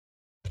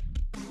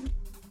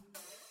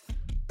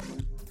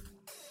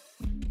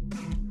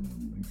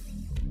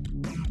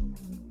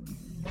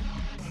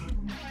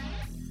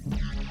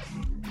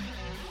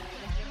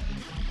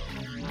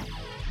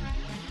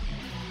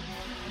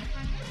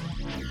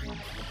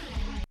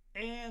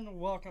And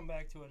welcome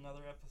back to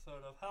another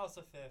episode of House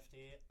of 50.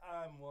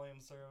 I'm William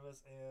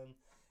Service, and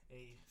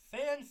a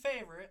fan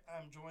favorite,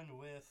 I'm joined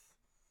with.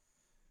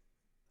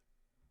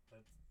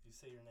 You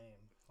say your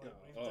name.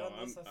 We've done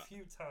this a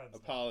few times.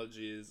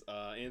 Apologies.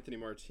 Anthony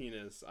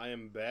Martinez. I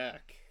am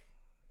back.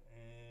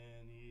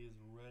 And he's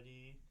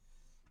ready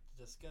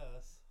to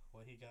discuss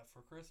what he got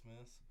for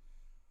Christmas.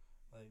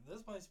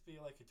 This might be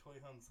like a Toy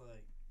Hunt's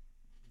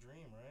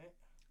dream, right?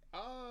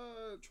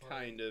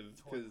 Kind of.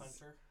 Toy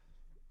hunter.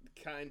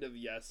 Kind of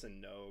yes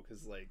and no,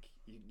 because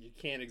you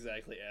can't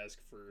exactly ask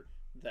for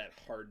that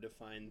hard to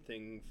find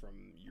thing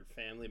from your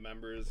family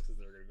members, because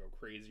they're gonna go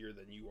crazier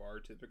than you are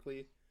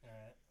typically. All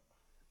right.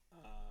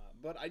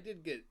 But I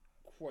did get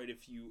quite a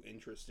few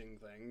interesting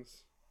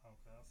things.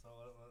 Okay, so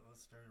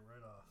let's start it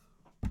right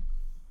off.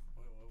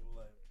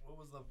 What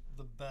was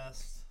the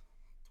best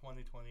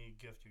 2020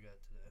 gift you got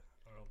today?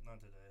 Or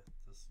not today,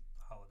 this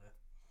holiday.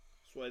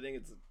 So I think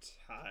it's a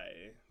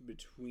tie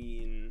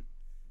between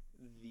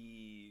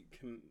the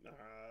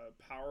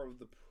Power of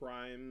the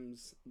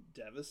Prime's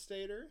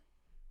Devastator,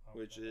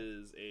 which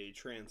is a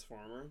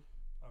Transformer.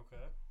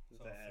 Okay, so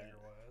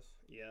figure-wise.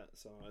 Yeah,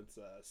 so it's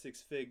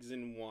 6 figs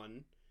in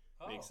one.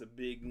 Oh. Makes a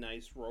big,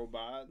 nice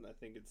robot. I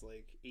think it's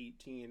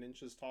 18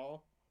 inches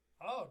tall.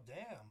 Oh,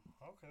 damn.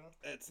 Okay.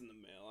 That's in the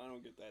mail. I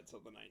don't get that till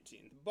the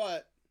 19th.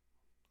 But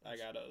I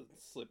got a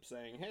slip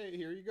saying, hey,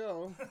 here you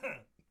go.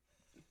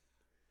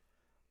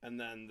 And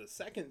then the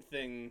second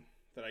thing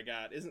that I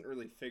got isn't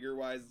really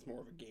figure-wise. It's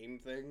more of a game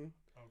thing.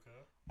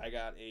 Okay. I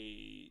got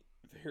a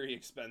very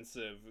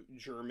expensive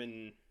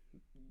German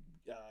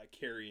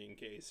carrying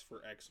case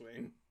for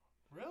X-Wing.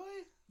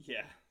 Really?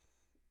 Yeah.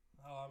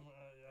 Oh,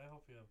 I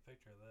hope you have a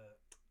picture of that.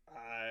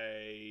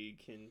 I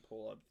can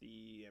pull up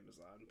the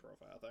Amazon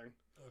profile thing.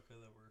 Okay,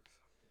 that works.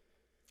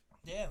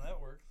 Damn, that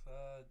works.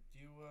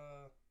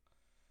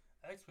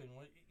 X-Wing,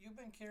 you've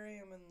been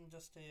carrying them in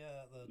just the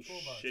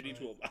toolbox, shitty right?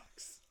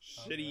 Toolbox.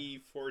 Okay.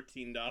 Shitty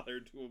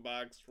 $14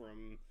 toolbox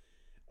from,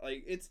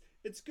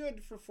 it's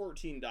good for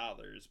 $14,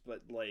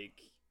 but,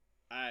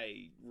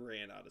 I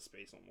ran out of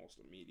space almost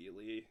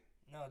immedially.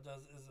 No,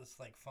 is this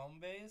foam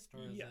based,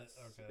 or is yes,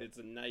 it okay? It's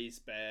a nice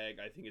bag.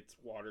 I think it's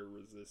water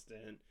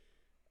resistant,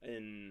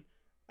 and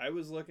I've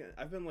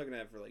been looking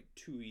at it for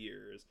 2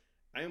 years.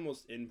 I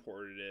almost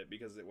imported it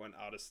because it went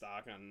out of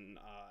stock on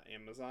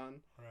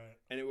Amazon, right?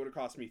 And it would have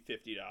cost me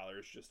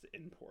 $50 just to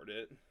import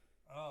it.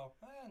 Oh,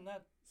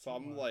 not so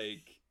I'm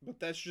much.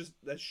 But that's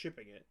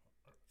shipping it.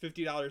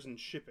 $50 in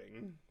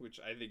shipping, which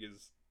I think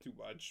is too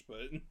much,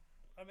 but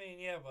I mean,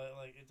 yeah, but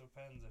it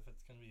depends if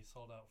it's gonna be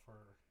sold out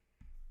for.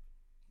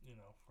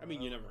 I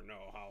mean, you never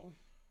know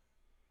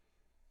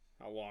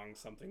how long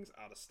something's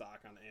out of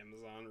stock on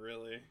Amazon,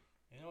 really.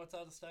 You know what's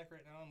out of stock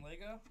right now on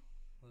Lego?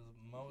 There's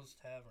Moe's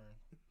Tavern.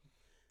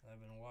 I've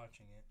been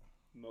watching it.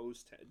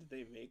 Did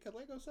they make a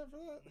Lego set for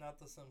that? Not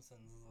the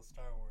Simpsons, the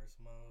Star Wars.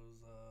 Moe's,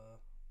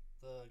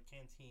 the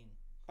canteen.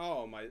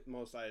 Oh,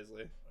 Mos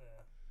Eisley.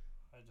 Yeah.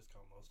 I just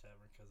call it Moe's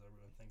Tavern because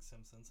everyone thinks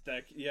Simpsons.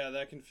 That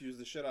confused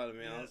the shit out of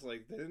me. Yeah. I was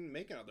like, they didn't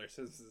make another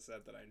Simpsons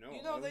set that I know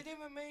of. They didn't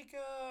even make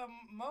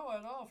Moe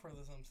at all for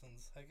the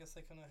Simpsons. I guess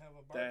they couldn't have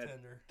a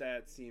bartender.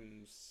 That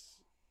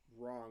seems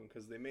wrong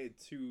because they made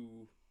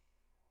two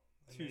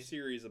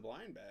series of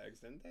blind bags,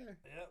 didn't they?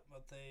 Yeah,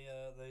 but they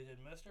did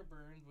Mr.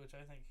 Burns, which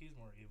I think he's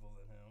more evil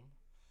than him.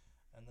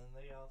 And then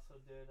they also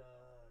did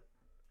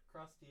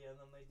Krusty, and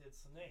then they did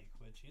Snake,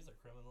 which he's a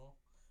criminal.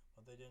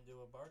 But they didn't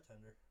do a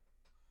bartender.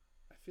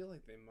 I feel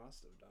like they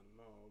must have done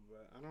Moe,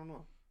 but I don't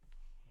know.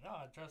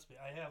 No, trust me.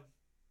 I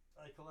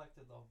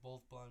collected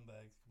both blind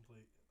bags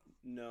complete.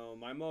 No,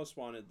 my most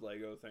wanted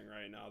Lego thing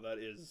right now that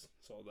is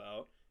sold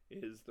out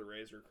is the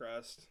Razor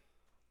Crest.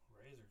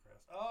 Razor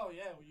Crest. Oh,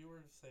 yeah, you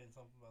were saying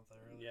something about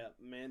that earlier. Yeah,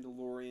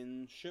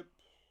 Mandalorian ship.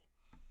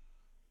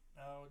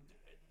 Now,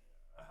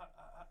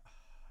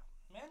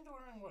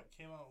 Mandalorian,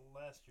 came out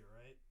last year,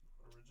 right?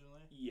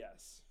 Originally?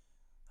 Yes.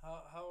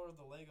 How are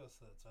the Lego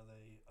sets? Are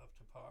they up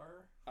to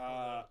par?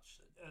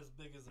 As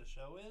big as the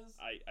show is?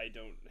 I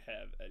don't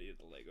have any of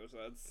the Lego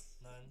sets.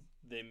 None?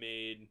 They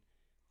made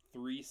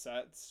 3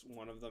 sets.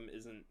 One of them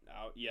isn't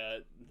out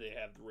yet. They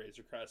have the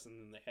Razor Crest, and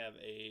then they have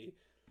a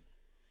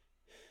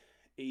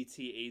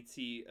AT-AT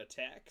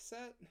attack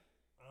set.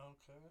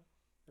 Okay.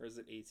 Or is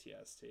it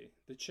AT-ST?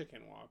 The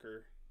Chicken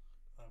Walker.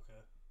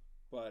 Okay.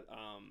 But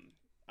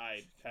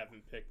I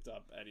haven't picked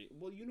up any.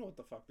 Well, you know what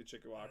the fuck the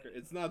Chicken Walker.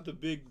 It's not the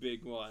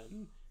big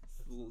one.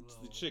 It's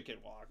the Chicken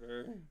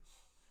Walker.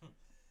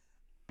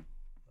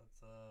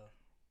 That's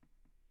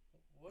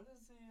what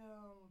is the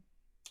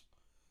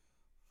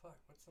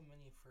what's the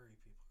mini furry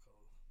people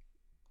called?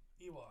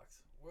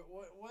 Ewoks.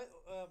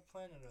 What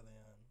planet are they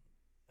on?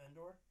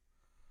 Endor?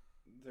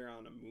 They're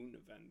on a moon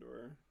of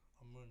Endor.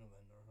 A moon of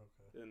Endor,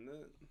 okay. Isn't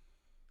it?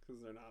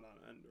 Because they're not on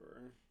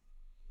Endor.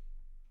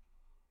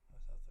 I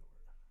thought they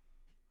were.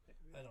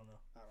 Maybe. I don't know.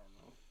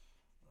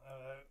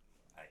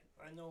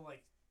 I know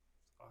a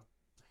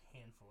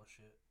handful of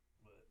shit,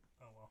 but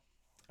oh well.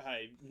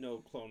 I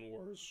know Clone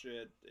Wars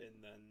shit,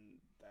 and then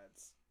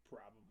that's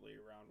probably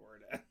around where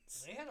it ends.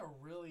 sets. They had a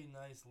really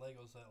nice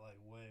Lego set like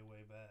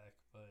way back,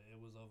 but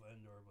it was of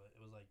Endor, but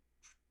it was like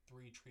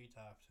 3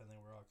 treetops and they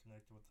were all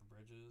connected with the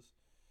bridges.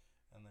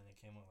 And then it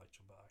came with like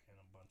Chewbacca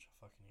and a bunch of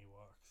fucking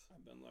Ewoks.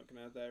 I've been looking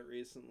at that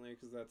recently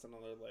because that's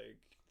another like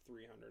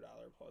 $300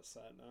 plus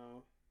set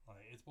now.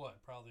 Like it's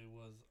what probably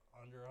was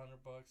under $100,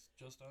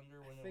 just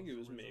under when I think it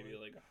was originally. maybe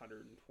like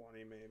 120,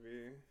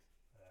 maybe.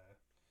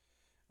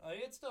 Yeah.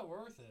 It's still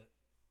worth it,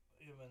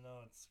 even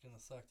though it's gonna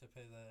suck to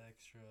pay that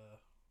extra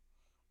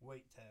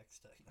weight tax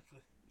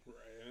technically.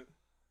 Right.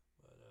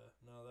 But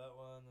no, that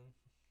one,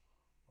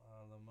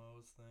 the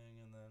Moe's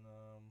thing, and then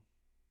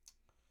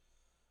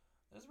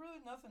there's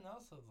really nothing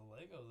else of the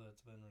Lego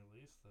that's been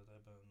released that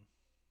I've been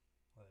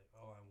like,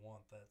 oh, I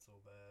want that so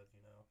bad,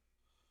 you know.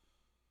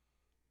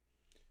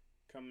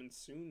 Coming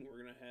soon, we're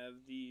gonna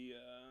have the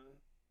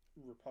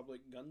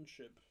Republic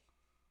Gunship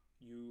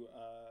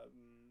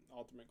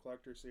Ultimate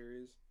Collector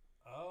Series.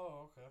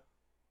 Oh, okay.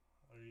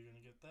 Are you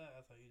gonna get that?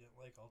 I thought you didn't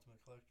like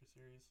Ultimate Collector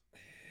Series.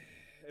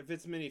 If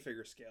it's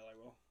minifigure scale, I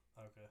will.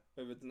 Okay.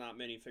 If it's not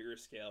minifigure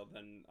scale,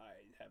 then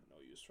I have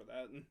no use for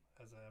that.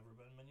 Has it ever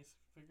been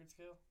minifigured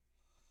scale?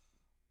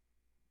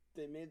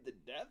 They made the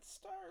Death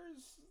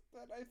Stars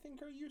that I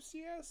think are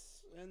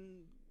UCS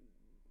and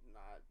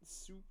not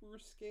super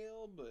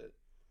scale, but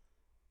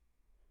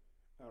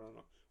I don't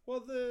know. Well,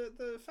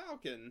 the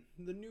Falcon,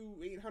 the new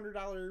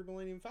 $800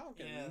 Millennium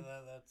Falcon.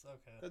 Yeah, that's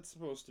okay. That's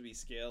supposed to be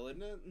scale,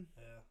 isn't it?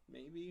 Yeah.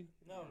 Maybe.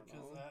 No,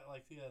 because that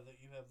you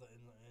have the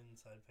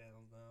inside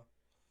panels now.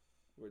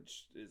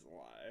 Which is a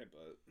lie,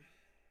 but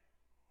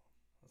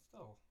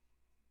still,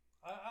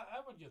 I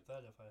would get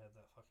that if I had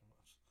that fucking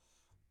much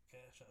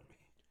cash on me.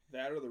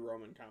 That or the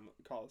Roman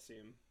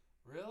Coliseum.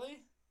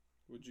 Really?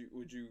 Would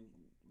you?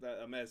 That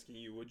I'm asking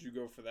you. Would you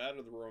go for that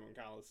or the Roman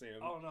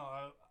Coliseum? Oh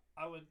no,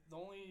 I would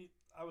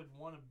I would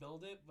want to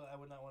build it, but I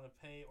would not want to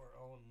pay or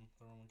own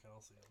the Roman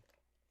Coliseum.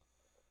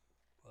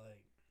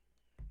 Like,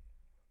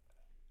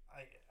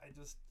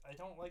 I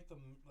don't like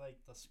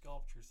the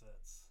sculpture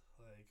sets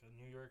like a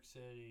New York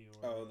City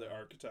or the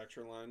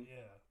architecture line.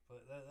 Yeah,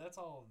 but that's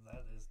all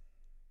that is,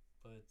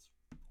 but it's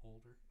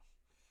older.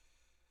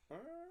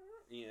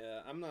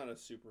 Yeah, I'm not a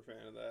super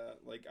fan of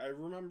that. Like, I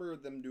remember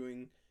them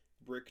doing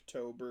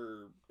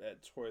Bricktober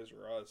at Toys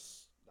R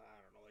Us, I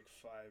don't know, like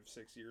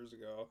 5-6 years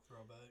ago.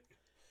 Throwback.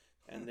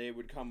 And they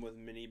would come with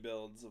mini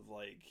builds of,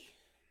 like,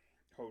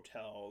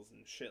 hotels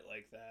and shit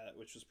like that,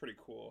 which was pretty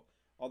cool.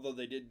 Although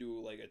they did do,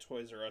 like, a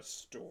Toys R Us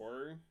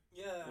store.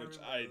 Yeah, which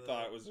I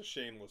thought was a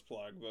shameless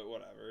plug, but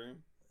whatever.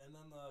 And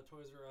then the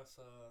Toys R Us,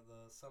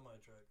 the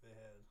semi-truck they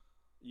had.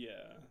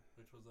 Yeah.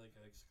 Which was, like,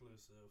 an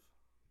exclusive.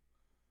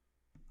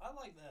 I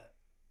like that.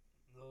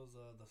 Those,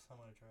 the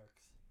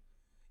semi-trucks.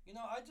 You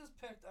know, I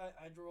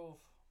drove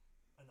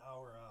an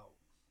hour out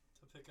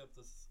to pick up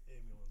this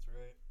ambulance,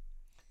 right?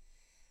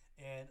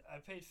 And I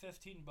paid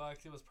 $15.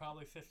 It was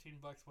probably $15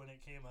 when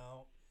it came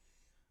out.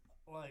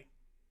 Like,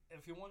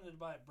 if you wanted to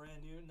buy it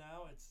brand new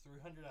now, it's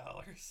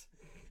 $300.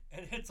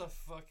 And it's a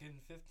fucking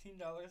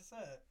 $15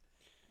 set.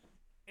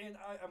 And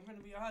I'm going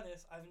to be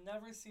honest, I've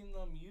never seen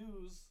them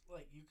use,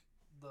 like,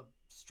 the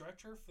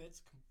stretcher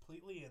fits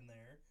completely in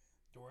there.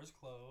 Doors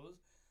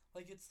closed.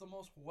 Like, it's the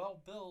most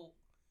well-built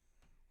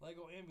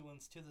Lego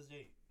ambulance to this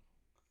date.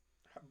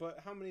 But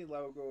how many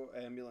Lego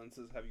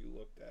ambulances have you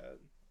looked at?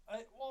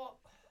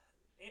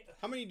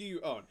 How many do you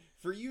own?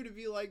 For you to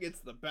be like, it's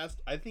the best,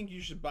 I think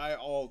you should buy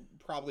all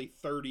probably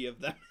 30 of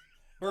them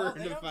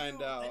to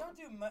find out. They don't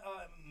do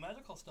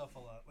medical stuff a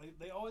lot. Like,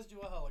 they always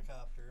do a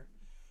helicopter.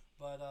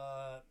 But,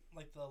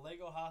 like, the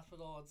Lego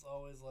hospital, it's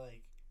always,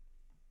 like,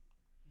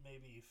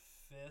 maybe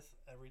 5th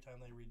every time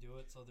they redo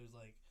it. So there's,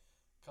 like,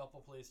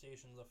 couple police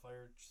stations, a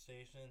fire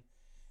station.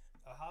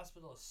 A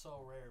hospital is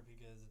so rare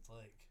because it's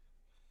like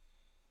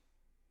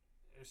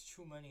there's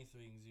too many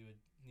things you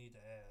would need to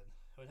add.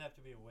 It would have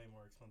to be a way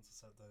more expensive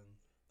set than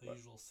the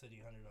usual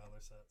city $100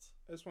 sets.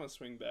 I just want to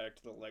swing back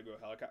to the Lego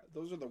helicopter.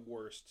 Those are the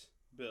worst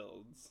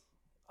builds.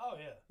 Oh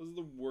yeah, those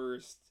are the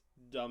worst,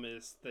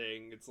 dumbest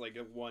thing. It's like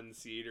a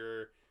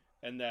 1-seater,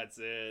 and that's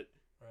it.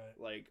 Right.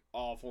 Like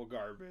awful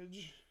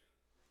garbage.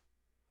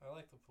 I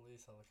like the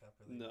police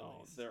helicopter.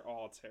 They're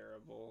all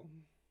terrible.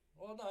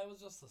 Well, no, it was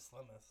just the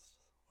slimmest.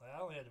 Like, I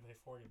only had to pay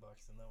 $40,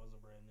 and that was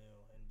a brand new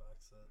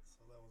in-box set,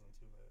 so that wasn't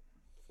too bad.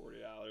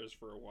 $40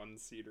 for a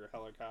 1-seater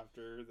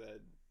helicopter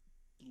that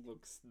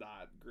looks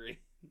not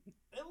great.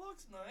 It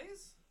looks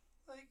nice.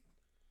 Like,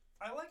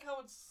 I like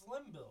how it's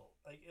slim built.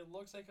 Like, it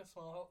looks like a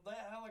small.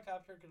 That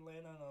helicopter could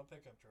land on a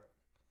pickup truck.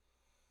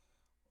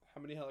 How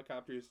many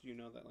helicopters do you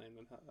know that land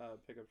on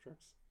pickup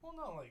trucks? Well,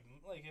 no,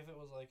 like if it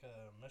was like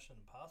a Mission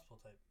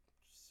Impossible type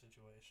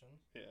situation.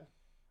 Yeah.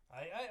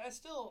 I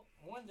still,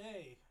 one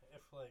day,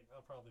 if like,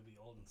 I'll probably be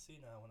old and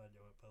see now when I do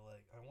it, but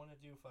like, I want to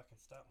do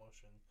fucking stop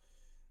motion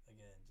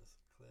again.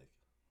 Just click,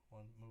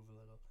 move a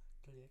little,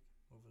 click,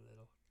 move a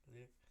little,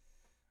 click.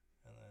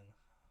 And then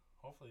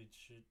hopefully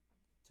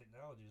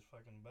technology is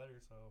fucking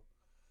better, so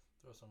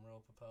throw some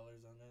real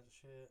propellers on that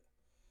shit.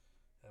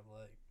 Have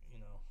like, you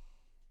know.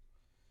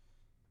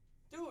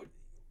 Dude,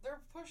 they're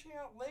pushing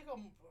out Lego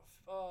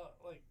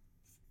like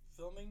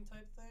filming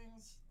type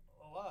things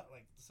a lot.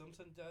 Like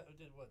Simpson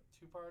did what,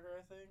 2-parter,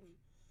 I think.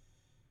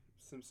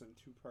 Simpson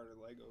 2-parter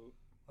Lego.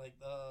 Like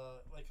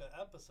an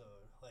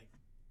episode. Like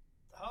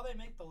how they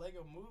make the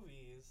Lego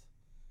movies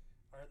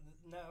are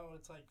now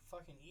it's like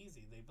fucking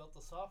easy. They built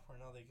the software,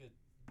 now they could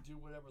do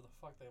whatever the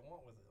fuck they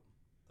want with them.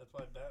 That's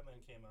why Batman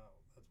came out.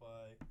 That's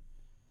why.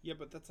 Yeah,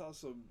 but that's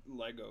also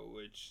Lego,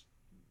 which,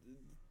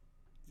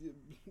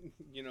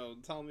 you know,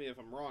 tell me if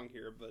I'm wrong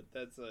here, but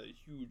that's a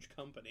huge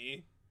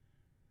company.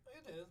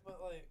 It is, but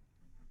like,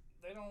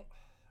 they don't.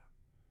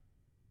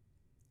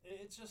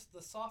 It's just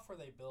the software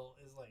they built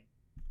is like,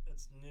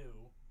 it's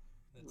new.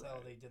 That's how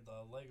they did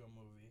the Lego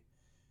movie,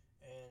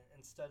 and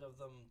instead of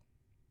them,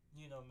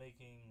 you know,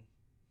 making,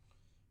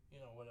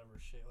 you know, whatever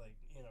shit like,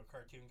 you know,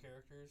 cartoon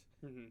characters,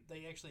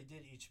 they actually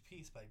did each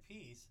piece by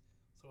piece,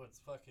 so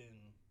it's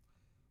fucking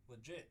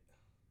legit.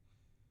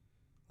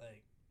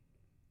 Like,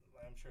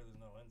 I'm sure there's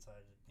no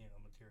inside, you know,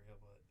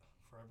 material, but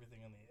for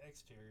everything on the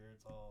exterior,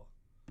 it's all.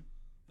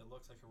 It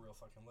looks like a real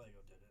fucking Lego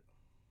did it.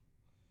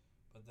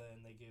 But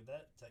then they gave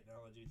that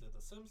technology to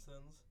The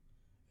Simpsons,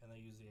 and they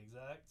used the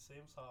exact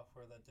same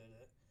software that did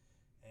it,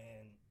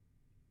 and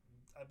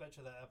I bet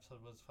you that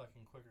episode was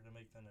fucking quicker to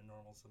make than a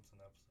normal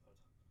Simpson episode.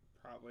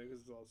 Probably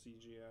because it's all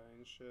CGI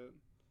and shit.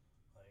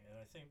 Like,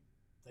 and I think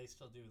they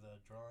still do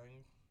the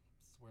drawing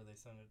where they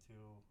send it to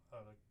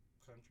out of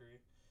country,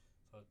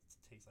 so it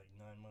takes like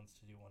 9 months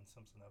to do one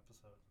Simpson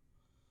episode.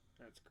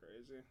 That's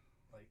crazy.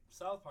 Like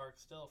South Park,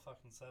 still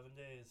fucking 7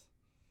 days.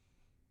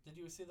 Did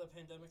you see the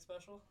pandemic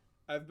special?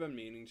 I've been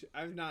meaning to.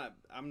 I'm not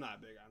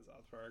big on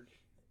South Park.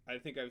 I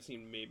think I've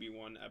seen maybe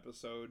one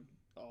episode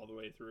all the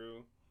way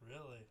through.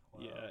 Really? Wow.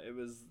 Yeah, it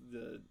was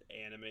the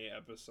anime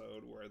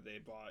episode where they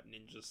bought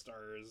Ninja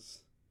Stars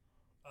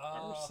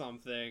or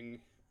something.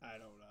 I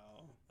don't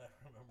know. I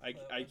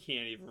remember. I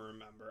can't even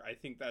remember. I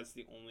think that's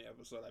the only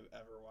episode I've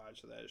ever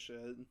watched of that shit.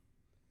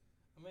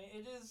 I mean,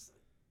 it is.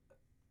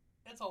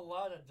 It's a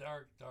lot of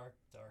dark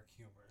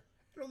humor.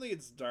 I don't think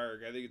it's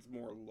dark. I think it's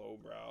more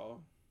lowbrow.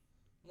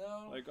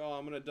 No. Like, oh,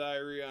 I'm gonna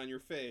diarrhea on your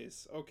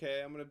face.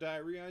 Okay, I'm gonna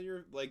diarrhea on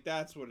your... Like,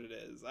 that's what it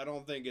is. I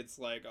don't think it's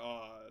like,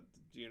 oh,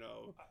 you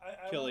know,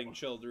 killing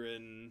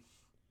children.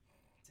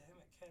 Damn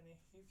it, Kenny.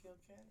 You killed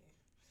Kenny.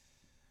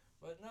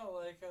 But no,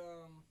 like,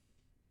 I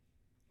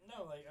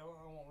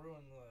won't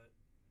ruin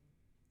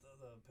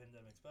the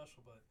pandemic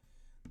special, but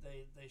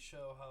they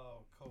show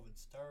how COVID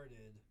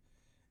started,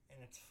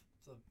 and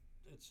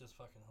it's just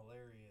fucking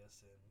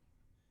hilarious,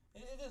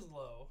 and it is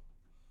low.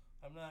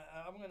 I'm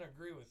gonna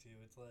agree with you.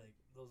 It's like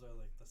those are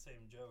like the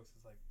same jokes.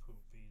 It's like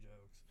poopy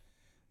jokes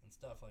and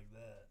stuff like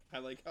that. I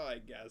like how I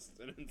guessed,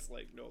 and it's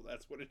like, no,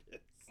 that's what it is.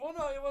 Well,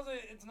 no, it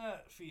wasn't. It's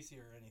not feces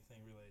or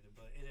anything related,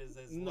 but it is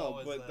as low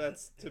as that.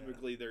 That's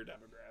typically their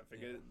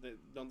demographic. Yeah.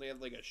 Don't they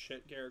have like a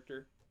shit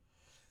character?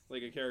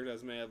 Like a character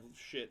that may have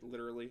shit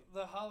literally.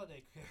 The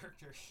holiday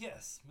character,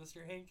 yes,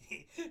 Mr.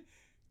 Hanky.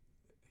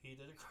 He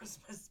did a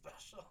Christmas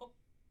special.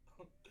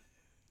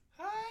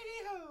 Heidi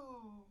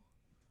ho!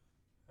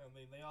 I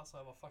mean, they also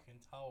have a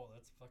fucking towel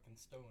that's fucking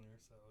stoner,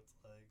 so it's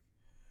like...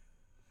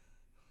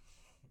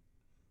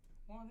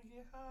 Wanna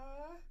get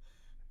high?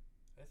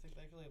 I think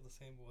they actually have the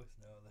same voice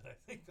now that I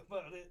think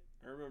about it.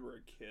 I remember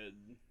a kid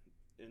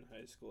in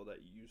high school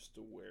that used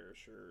to wear a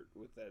shirt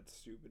with that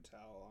stupid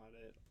towel on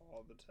it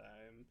all the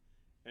time.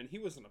 And he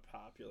wasn't a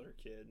popular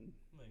kid.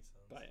 Makes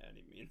sense. By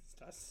any means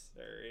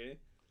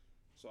necessary.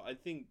 So I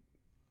think...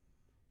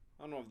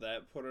 I don't know if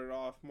that put it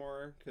off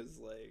more, because,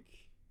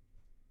 like...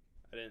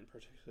 I didn't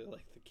particularly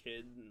like the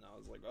kid, and I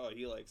was like, oh,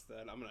 he likes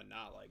that. I'm going to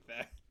not like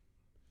that.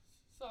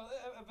 So,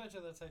 I bet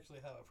you that's actually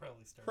how it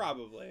probably started.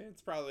 Probably.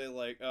 It's probably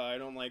like, I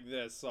don't like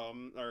this,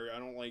 or I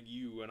don't like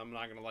you, and I'm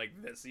not going to like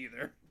this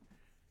either.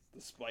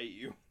 Despite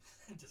you.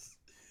 Just...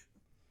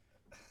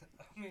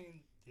 I mean,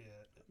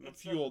 yeah. I'm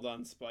fueled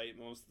on spite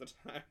most of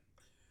the time.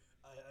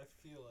 I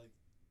feel like,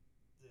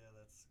 yeah,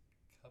 that's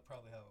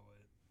probably how it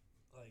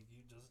went. Like,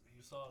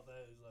 you saw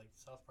that, it was like,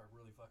 South Park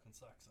really fucking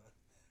sucks, huh?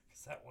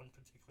 Because that one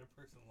particular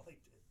person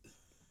liked it.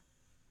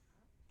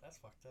 That's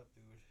fucked up,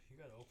 dude. You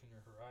gotta open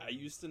your horizons. I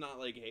used to not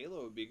like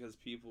Halo because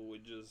people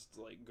would just,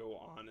 like, go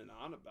on and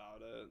on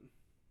about it.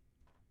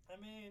 I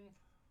mean,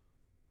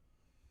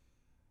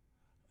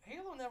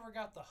 Halo never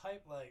got the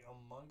hype like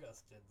Among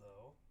Us did,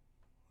 though.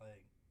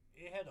 Like,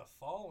 it had a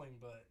following,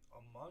 but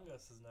Among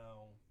Us is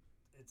now,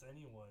 it's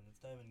anyone.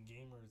 It's not even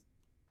gamers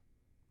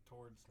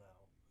towards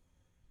now.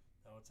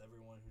 Now it's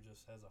everyone who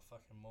just has a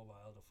fucking mobile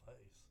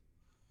device.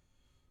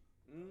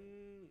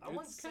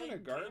 It's kind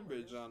of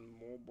garbage on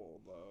mobile,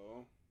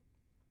 though.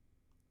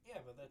 Yeah,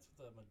 but that's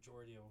the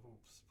majority of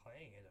who's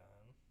playing it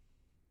on.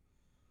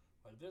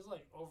 Like, there's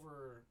like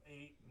over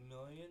 8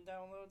 million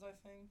downloads, I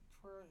think,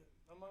 for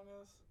Among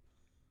Us.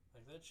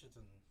 Like, that shit's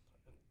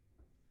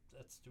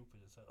that's stupid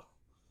as hell.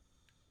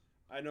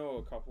 I know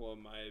a couple of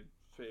my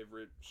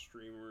favorite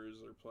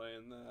streamers are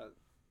playing that.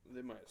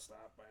 They might have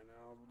stopped by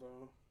now,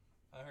 though.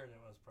 I heard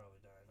it was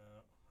probably dying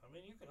out. I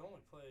mean, you can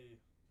only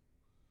play...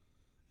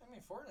 I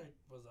mean, Fortnite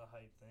was a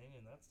hype thing,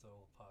 and that's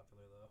still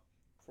popular, though.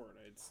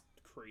 Fortnite's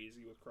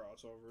crazy with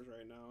crossovers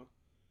right now.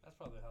 That's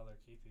probably how they're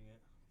keeping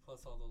it.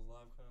 Plus all those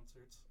live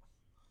concerts.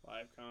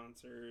 Live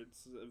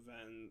concerts,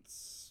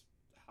 events,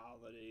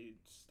 holiday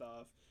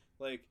stuff.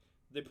 Like,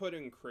 they put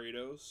in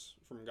Kratos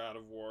from God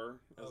of War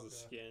as a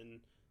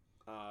skin.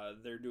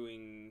 They're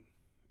doing,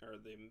 or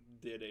they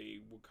did a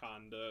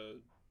Wakanda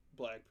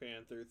Black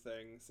Panther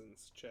thing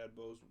since Chad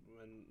Boswick,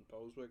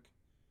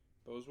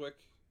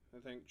 I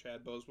think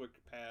Chad Boswick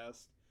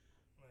passed.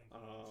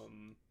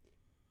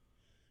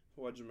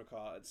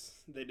 Whatchamacallit?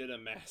 They did a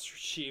Master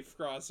Chief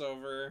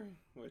crossover,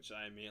 which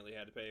I immediately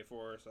had to pay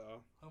for.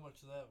 So how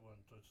much of that one?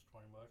 Just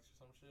 $20 or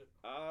some shit?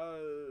 I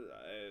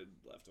had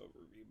leftover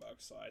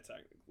V-Bucks, so I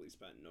technically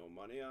spent no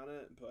money on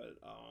it. But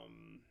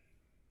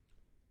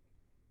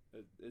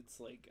it's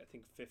like I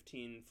think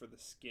 $15 for the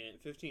skin,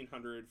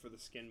 $1,500 for the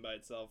skin by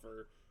itself,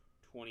 or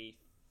 $25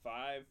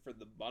 for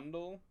the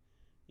bundle.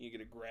 You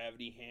get a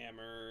gravity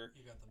hammer.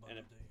 You got the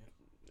bundle, didn't you?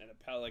 And a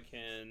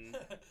pelican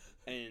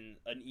and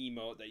an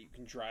emote that you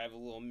can drive a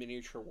little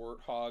miniature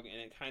warthog,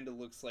 and it kind of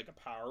looks like a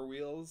Power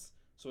Wheels.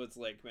 So it's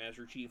like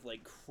Master Chief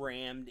like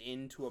crammed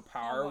into a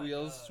Power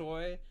Wheels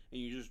toy,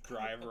 and you just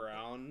drive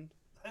around.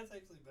 That's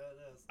actually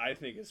badass. I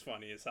think it's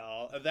funny as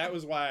hell. That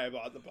was why I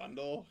bought the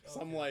bundle. Because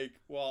I'm like,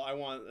 well, I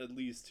want at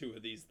least 2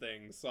 of these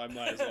things, so I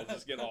might as well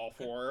just get all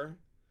 4.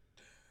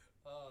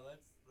 Oh,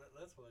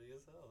 that's funny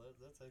as hell.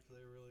 That's actually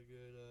a really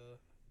good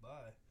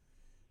buy.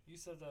 You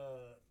said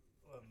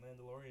what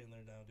Mandalorian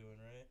they're now doing,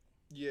 right?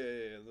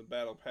 Yeah, the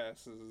battle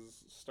pass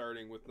is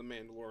starting with the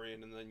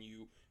Mandalorian, and then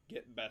you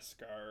get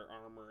Beskar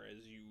armor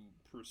as you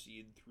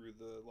proceed through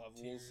the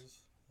levels.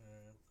 Tiers.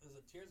 Is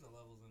it tiers or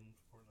levels in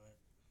Fortnite?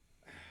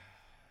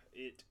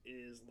 It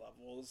is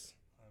levels.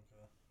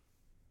 Okay.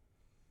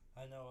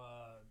 I know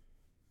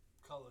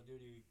Call of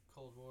Duty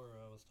Cold War,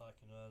 I was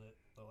talking about it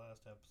the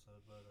last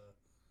episode, but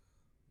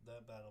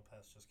that battle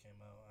pass just came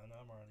out, and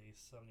I'm already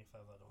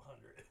 75 out of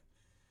 100.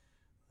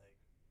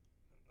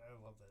 I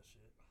love that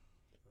shit.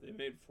 They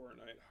made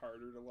Fortnite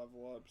harder to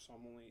level up, so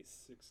I'm only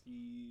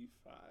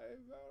 65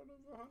 out of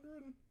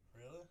 100.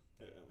 Really?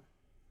 Yeah.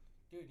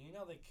 Dude, you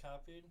know they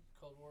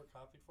Cold War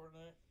copied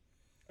Fortnite?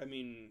 I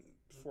mean,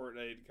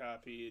 Fortnite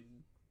copied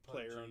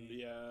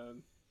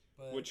PlayerUnknown's,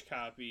 which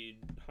copied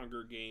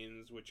Hunger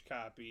Games, which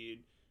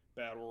copied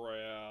Battle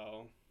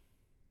Royale,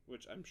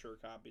 which I'm sure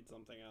copied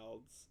something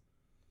else.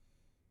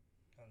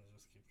 Kind of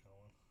just keep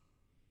going.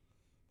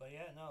 But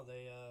yeah, no,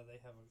 they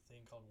have a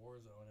thing called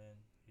Warzone, and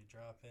you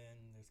drop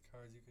in, there's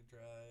cars you could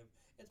drive.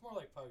 It's more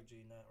like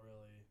PUBG, not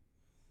really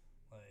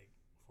like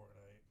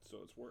Fortnite.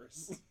 So it's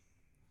worse.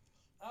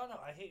 I don't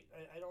know.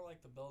 I don't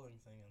like the building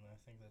thing, and I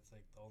think that's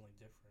like the only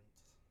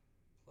difference.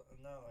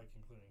 Not like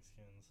including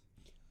skins.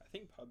 I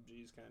think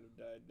PUBG's kind of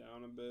died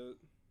down a bit.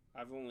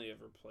 I've only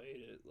ever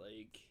played it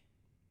like...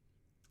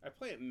 I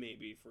play it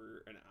maybe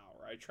for an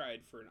hour. I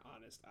tried for an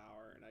honest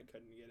hour, and I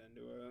couldn't get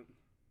into it.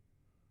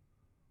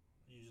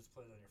 You just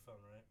played on your phone,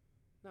 right?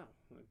 No,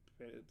 I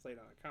played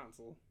on a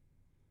console.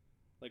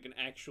 Like an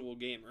actual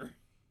gamer.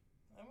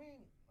 I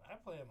mean, I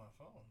play on my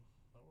phone.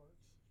 That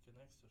works. It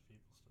connects to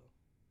people still.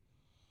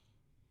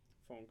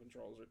 Phone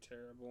controls are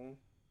terrible.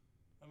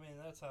 I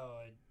mean, that's how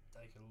I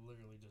could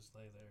literally just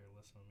lay there and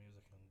listen to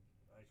music, and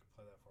I could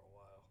play that for a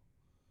while.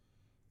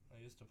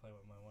 I used to play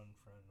with my one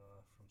friend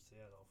from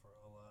Seattle for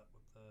a lot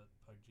with the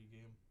PUBG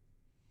game.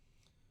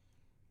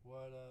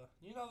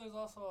 You know, there's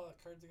also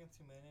Cards Against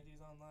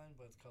Humanities online,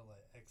 but it's called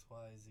like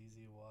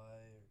XYZZY.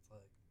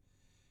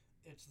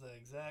 It's the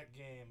exact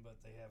game, but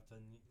they have to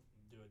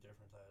do a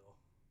different title.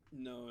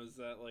 No, is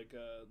that like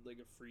a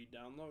free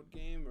download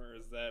game, or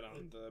is that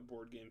on the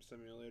Board Game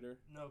Simulator?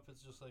 Nope,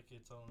 it's just like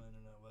its own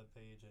internet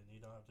webpage, and you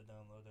don't have to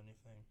download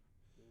anything.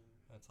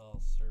 It's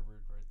all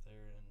servered right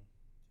there, and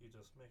you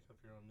just make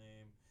up your own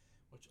name,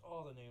 which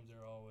all the names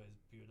are always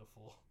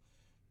beautiful.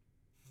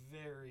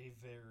 Very,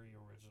 very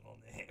original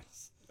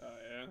names. Oh,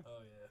 yeah?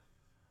 Oh, yeah.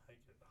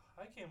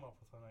 I came up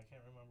with one. I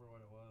can't remember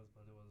what it was,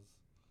 but it was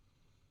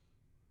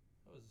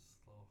a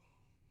little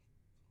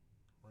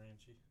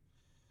ranchy.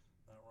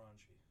 Not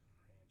raunchy.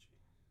 Ranchy.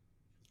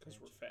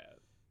 Because we're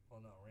fat. Well,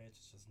 no, ranch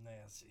is just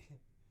nasty.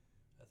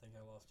 I think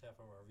I lost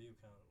half of our view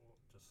count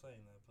just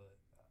saying that, but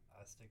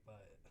I stick by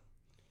it.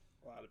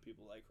 A lot of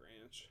people like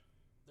ranch.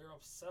 They're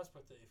obsessed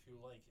with it if you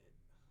like it.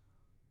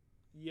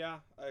 Yeah,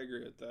 I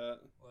agree with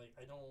that. Like,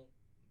 I don't...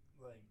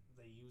 Like,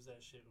 they use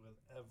that shit with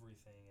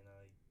everything, and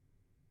I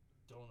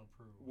don't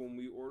approve. When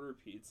we order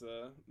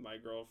pizza, my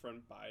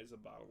girlfriend buys a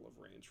bottle of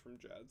ranch from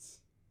Jets.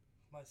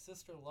 My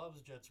sister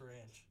loves Jets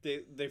Ranch.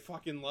 They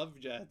fucking love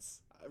Jets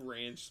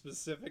Ranch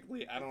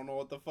specifically. I don't know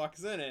what the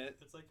fuck's in it.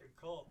 It's like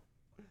a cult.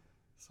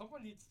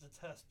 Someone needs to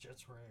test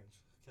Jets Ranch,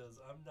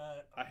 because I'm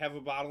not... I have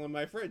a bottle in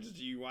my fridge.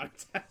 Do you want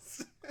to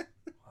test?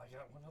 I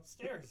got one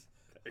upstairs.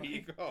 There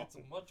you go. It's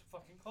much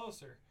fucking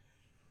closer.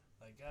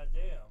 Like,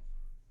 goddamn.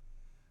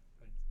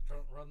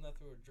 Run that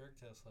through a jerk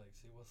test, like,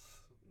 see what's...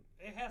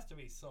 It has to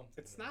be something.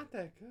 It's not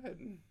that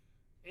good.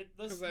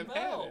 The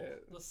smell.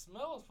 The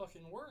smell is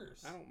fucking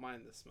worse. I don't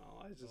mind the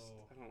smell. I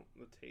don't,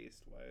 the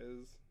taste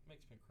wise.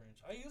 Makes me cringe.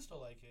 I used to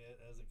like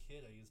it as a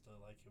kid. I used to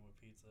like it with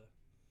pizza.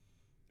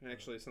 And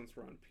actually, since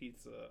we're on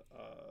pizza,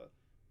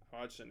 I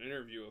watched an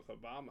interview with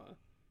Obama,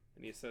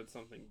 and he said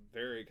something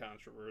very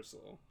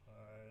controversial.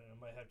 I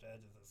might have to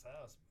edit this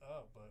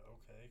out, but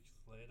okay,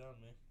 just lay it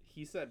on me.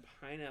 He said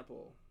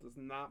pineapple does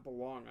not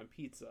belong on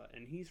pizza,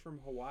 and he's from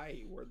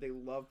Hawaii, where they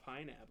love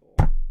pineapple.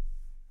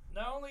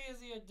 Not only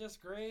is he a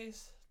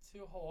disgrace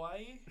to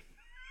Hawaii,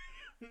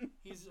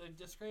 he's a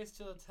disgrace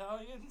to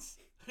Italians.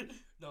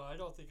 No, I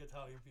don't think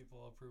Italian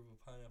people approve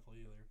of pineapple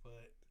either,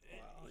 but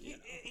Well,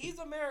 he's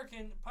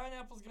American.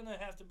 Pineapple's going to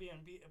have to be on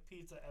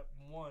pizza at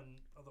one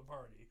of the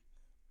party.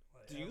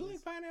 Do you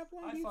like pineapple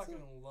on pizza? I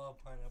fucking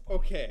love pineapple.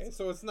 Okay,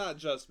 so it's not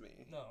just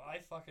me. No, I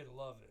fucking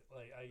love it.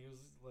 Like I use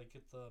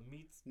get the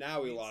meats.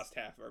 Now we lost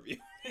half our view.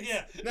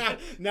 Yeah.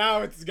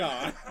 Now it's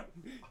gone.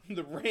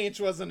 The ranch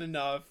wasn't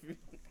enough.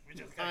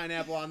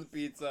 Pineapple on the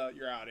pizza.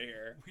 You're out of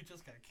here. We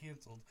just got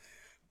canceled.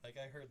 Like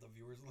I heard the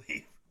viewers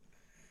leave.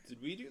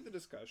 Did we do the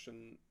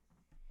discussion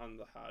on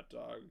the hot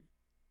dog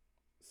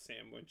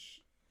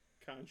sandwich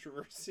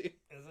controversy?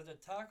 Is it a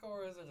taco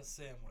or is it a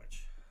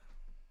sandwich?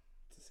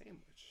 It's a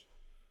sandwich.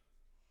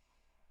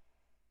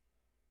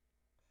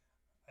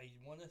 I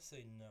want to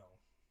say no.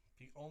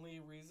 The only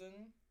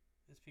reason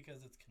is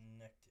because it's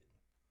connected.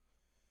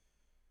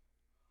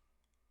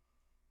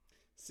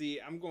 See,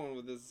 I'm going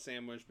with this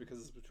sandwich because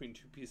it's between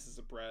two pieces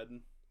of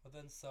bread. But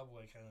then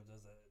Subway kind of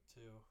does that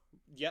too.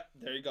 Yep,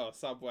 there you go,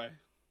 Subway.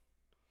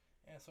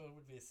 Yeah, so it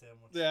would be a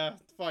sandwich. Yeah,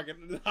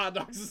 fucking hot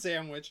dog's a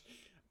sandwich.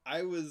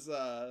 I was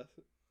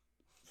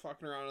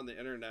fucking around on the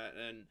internet,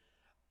 and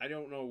I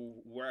don't know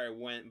where I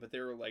went, but they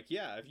were like,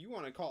 yeah, if you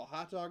want to call a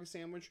hot dog a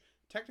sandwich,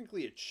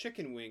 technically a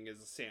chicken wing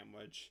is a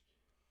sandwich.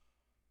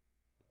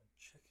 A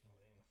chicken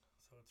wing,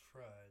 so it's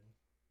fried.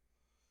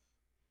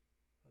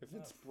 If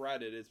it's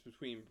breaded, it's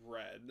between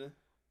bread.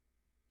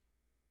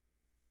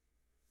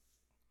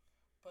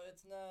 But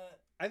it's not...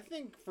 I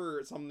think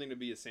for something to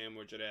be a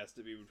sandwich, it has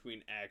to be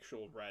between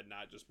actual bread,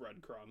 not just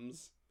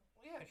breadcrumbs.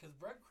 Yeah, because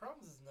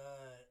breadcrumbs is not...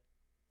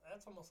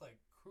 That's almost like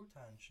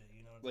crouton shit,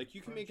 you know? Like,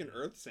 you can make an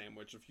earth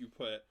sandwich if you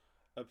put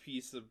a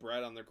piece of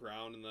bread on the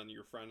ground and then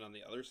your friend on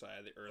the other side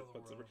of the earth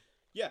puts the...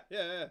 Yeah.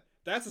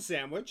 That's a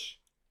sandwich.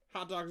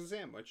 Hot dog's a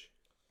sandwich.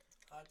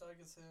 Hot dog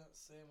is a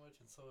sandwich,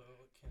 and so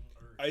it can...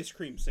 Ice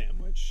cream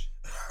sandwich.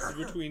 It's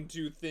between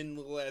two thin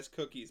little ass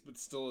cookies, but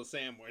still a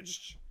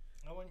sandwich.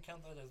 I wouldn't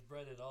count that as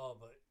bread at all,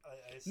 but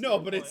I see no,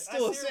 but point. It's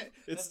still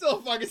it's still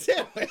a fucking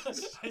sandwich.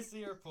 I see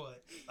your point.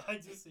 I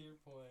do see your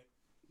point.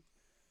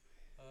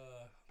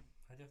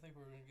 I don't think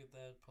we're gonna get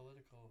that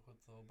political with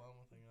the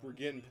Obama thing. Honestly. We're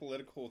getting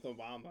political with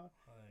Obama.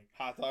 Like,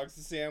 hot dog's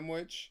a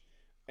sandwich,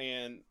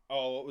 and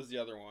what was the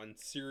other one?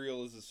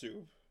 Cereal is a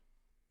soup.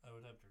 I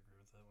would have to agree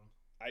with that one.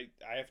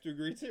 I have to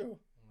agree too.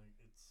 Like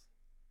it's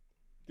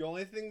the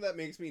only thing that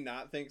makes me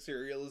not think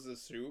cereal is a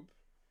soup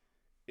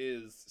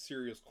is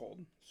cereal's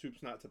cold.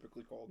 Soup's not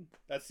typically cold.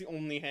 That's the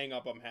only hang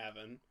up I'm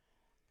having.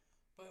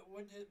 But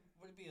would it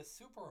be a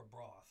soup or a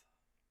broth?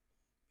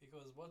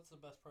 Because what's the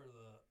best part of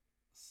the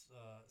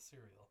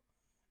cereal?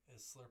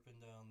 Is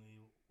slurping down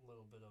the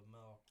little bit of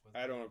milk.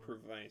 I don't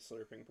approve of any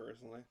slurping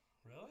personally.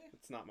 Really?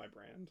 It's not my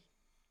brand.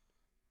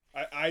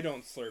 I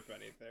don't slurp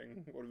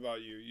anything. What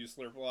about you? You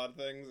slurp a lot of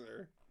things,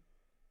 or?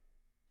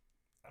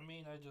 I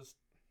mean, I'm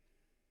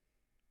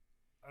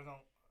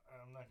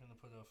not gonna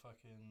put a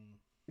fucking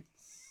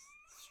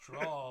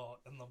straw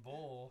in the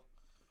bowl.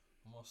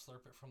 I'm gonna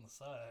slurp it from the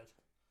side.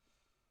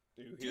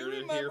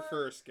 Here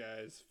first,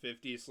 guys.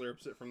 50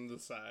 slurps it from the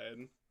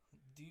side.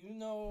 Do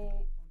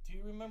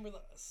you remember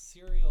the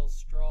cereal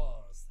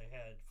straws they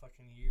had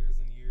fucking years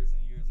and years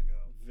and years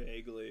ago?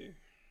 Vaguely.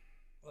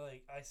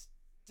 Like,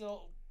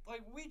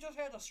 we just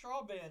had a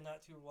straw ban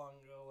not too long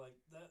ago. Like,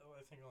 that,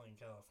 I think only in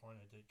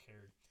California did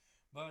care.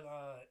 But,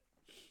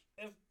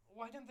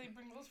 why didn't they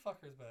bring those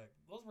fuckers back?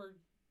 Those were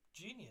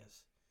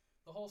genius.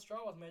 The whole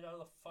straw was made out of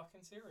the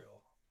fucking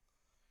cereal.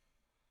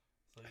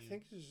 So I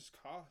think it's just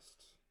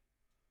cost.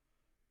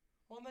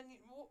 Well, then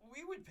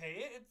we would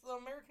pay it. It's the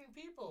American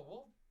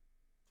people.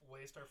 We'll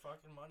waste our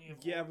fucking money.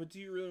 But do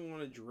you really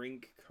want to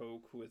drink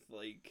Coke with,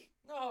 like...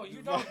 No,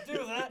 you don't do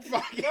that.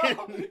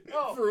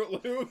 No.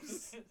 Fruit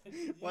Loops.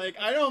 Like,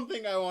 I don't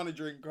think I want to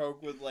drink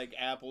Coke with, like,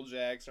 Apple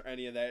Jacks or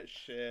any of that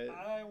shit.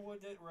 I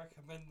wouldn't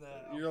recommend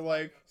that. You're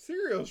like,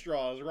 cereal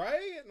straws,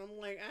 right? And I'm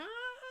like, I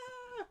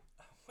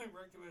wouldn't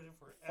recommend it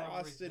for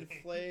Frosted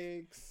everything.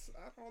 Flakes.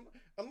 I don't...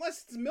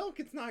 Unless it's milk,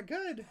 it's not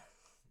good.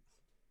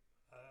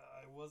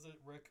 I wasn't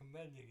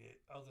recommending it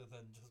other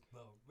than just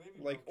milk.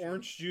 Maybe like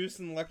orange juice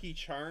and Lucky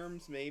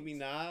Charms, maybe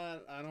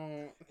not. I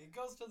don't. It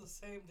goes to the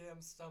same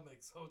damn stomach,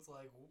 so it's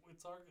like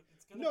it's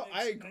gonna. No,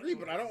 I agree,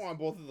 but I don't want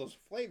both of those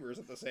flavors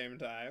at the same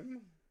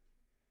time.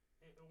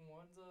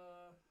 One's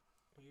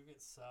you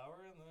get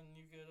sour, and then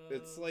you get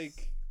It's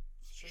like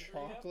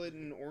chocolate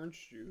and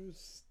orange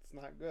juice. It's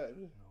not good.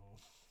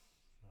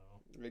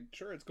 No. Like,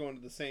 sure, it's going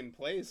to the same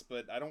place,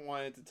 but I don't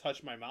want it to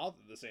touch my mouth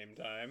at the same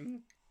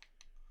time.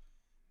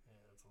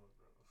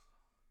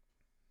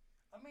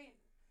 I mean,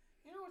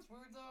 you know what's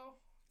weird though?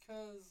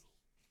 Because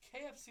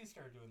KFC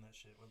started doing that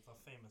shit with the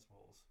famous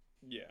bowls.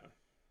 Yeah.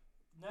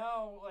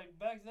 Now, like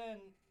back then,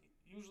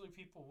 usually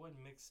people would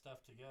mix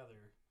stuff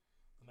together.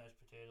 The mashed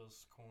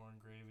potatoes, corn,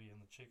 gravy,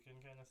 and the chicken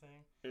kind of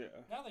thing.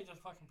 Yeah. Now they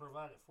just fucking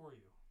provide it for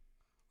you.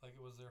 Like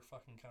it was their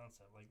fucking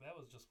concept. Like that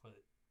was just what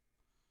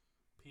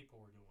people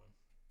were doing.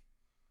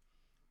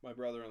 My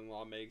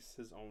brother-in-law makes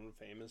his own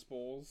famous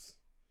bowls.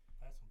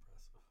 That's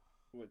impressive.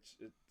 Which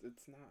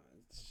it's not.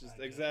 It's just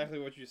I exactly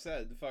what you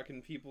said. The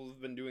fucking people have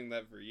been doing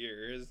that for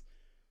years.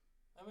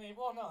 I mean,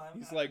 well, no.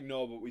 He's like,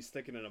 no, but we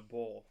stick it in a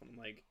bowl. I'm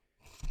like,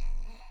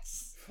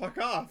 fuck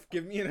off.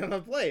 Give me it on a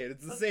plate.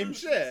 It's the same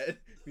shit.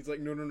 He's like,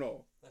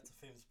 no. That's a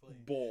famous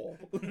plate. Bowl.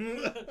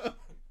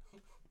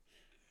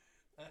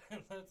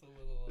 That's a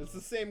little... It's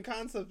the same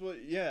concept,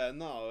 but yeah,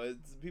 no.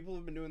 It's people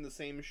have been doing the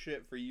same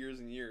shit for years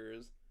and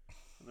years.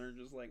 And they're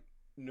just like,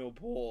 no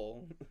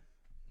bowl.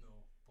 No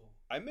bowl.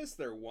 I missed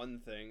their one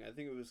thing. I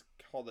think it was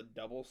called a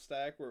double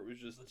stack, where it was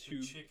just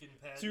two chicken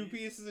patties. 2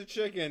 pieces of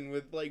chicken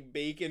with like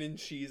bacon and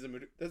cheese.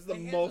 And that's the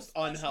They had most the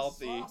special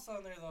unhealthy, sauce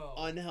on there, though.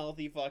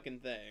 unhealthy fucking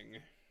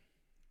thing.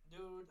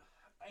 Dude,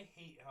 I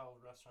hate how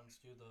restaurants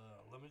do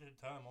the limited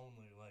time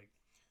only. Like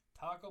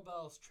Taco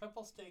Bell's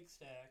triple steak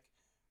stack,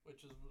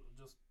 which is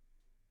just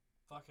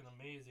fucking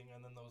amazing,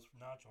 and then those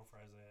nacho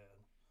fries they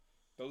had.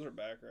 Those are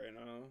back right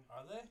now.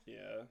 Are they?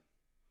 Yeah.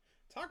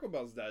 Taco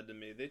Bell's dead to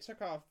me. They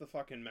took off the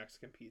fucking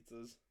Mexican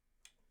pizzas.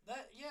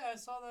 I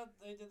saw that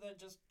they did that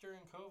just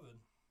during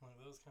COVID. Like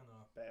that was kind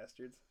of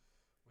Bastards.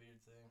 weird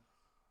thing.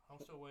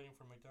 I'm still waiting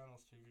for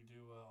McDonald's to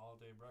do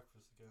all day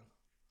breakfast again.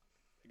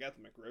 I got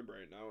the McRib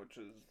right now, which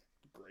is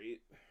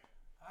great.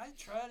 I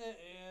tried it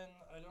and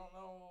I don't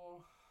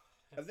know.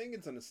 I think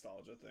it's a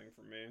nostalgia thing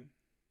for me,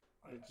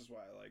 which is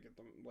why I like it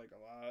like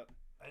a lot.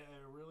 I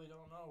really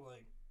don't know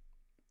like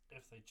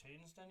if they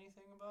changed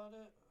anything about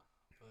it,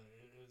 but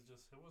it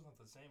wasn't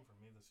the same for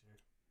me this year.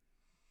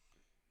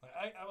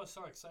 Like I was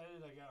so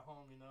excited. I got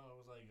home, it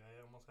was like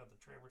I almost got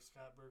the Trevor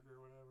Scott burger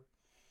or whatever.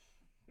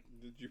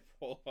 Did you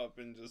pull up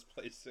and just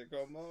play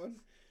sicko mode?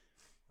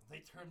 They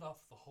turned off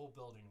the whole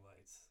building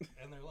lights,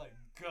 and they're like,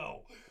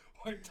 "Go!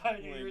 We're tired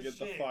of your Get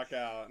shit. the fuck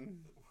out."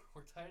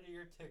 We're tired of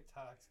your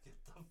TikToks. Get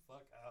the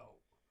fuck out.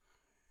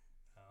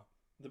 No.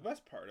 The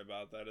best part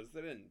about that is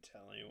they didn't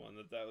tell anyone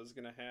that was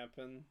gonna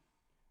happen.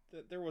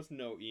 That there was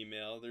no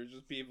email. There's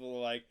just people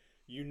like,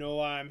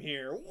 I'm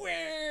here.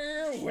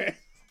 Where?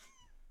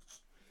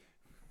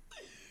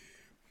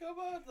 Come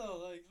on,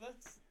 though. Like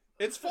that's.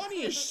 It's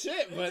funny as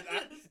shit, but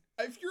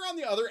if you're on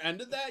the other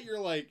end of that,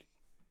 you're like,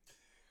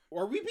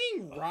 are we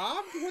being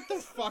robbed? What the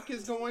fuck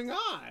is going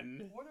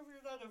on? What if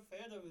you're not a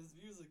fan of his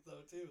music,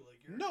 though, too? Like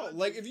you're No,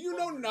 like if you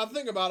know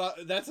nothing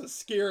about that's a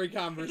scary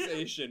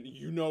conversation.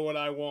 You know what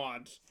I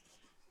want.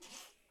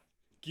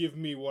 Give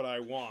me what I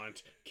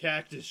want.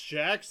 Cactus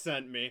Jack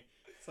sent me.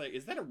 It's like,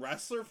 is that a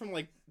wrestler from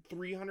like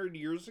 300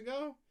 years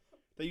ago?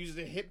 That used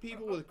to hit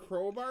people with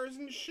crowbars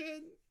and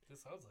shit? It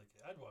sounds like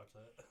it. I'd watch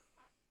that.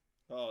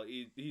 Oh,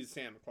 he's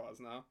Santa Claus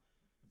now.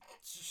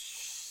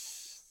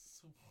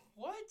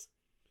 What?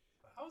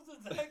 How's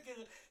that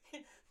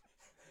gonna...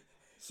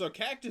 So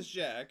Cactus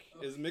Jack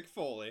is Mick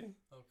Foley,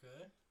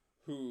 Okay.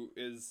 who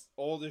is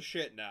old as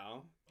shit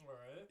now.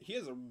 Alright. He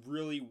has a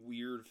really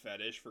weird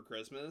fetish for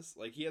Christmas.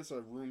 Like, he has a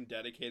room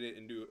dedicated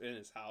in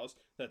his house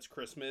that's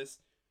Christmas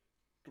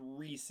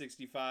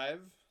 365.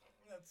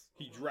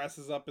 He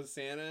dresses up as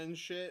Santa and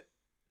shit.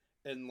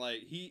 And,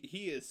 like,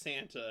 he is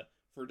Santa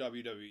for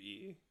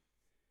WWE.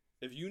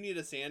 If you need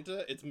a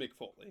Santa, it's Mick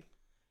Foley.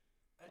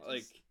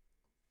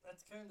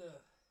 That's kind of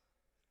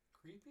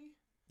creepy.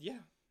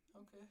 Yeah.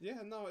 Okay.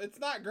 Yeah, no, it's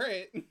not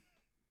great.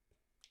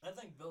 I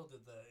think Bill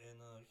did that in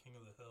King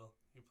of the Hill.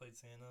 He played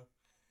Santa.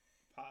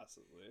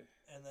 Possibly.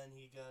 And then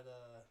he got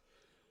a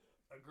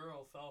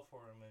girl fell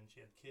for him and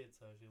she had kids,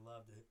 so she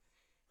loved it.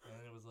 And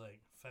then it was like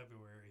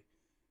February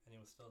and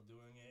he was still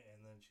doing it.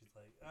 And then she's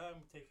like,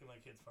 I'm taking my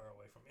kids far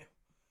away from you.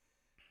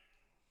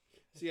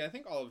 See, I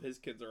think all of his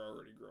kids are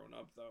already grown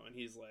up, though. And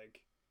he's like,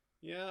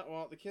 yeah,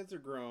 well, the kids are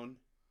grown.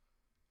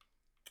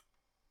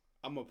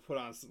 I'm going to put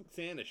on some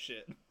Santa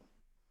shit.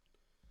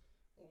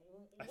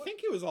 I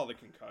think it was all the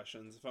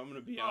concussions, if I'm going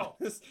to be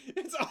honest.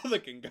 It's all the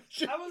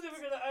concussions.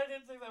 I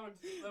didn't think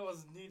that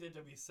was needed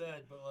to be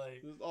said, but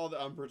like... It's all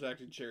the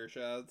unprotected chair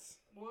shots.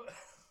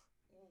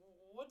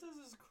 What does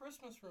his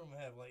Christmas room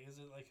have? Like, is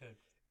it like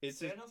a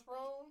Santa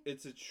throne?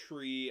 It's a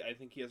tree. I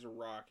think he has a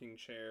rocking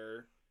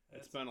chair.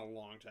 It's been a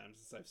long time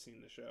since I've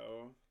seen the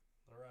show.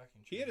 The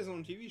rocking chair. He had his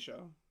own TV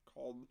show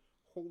called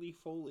Holy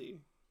Foley,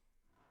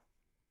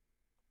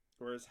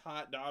 where his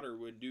hot daughter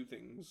would do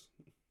things.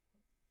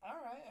 All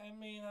right. I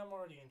mean, I'm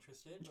already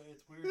interested, but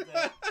it's weird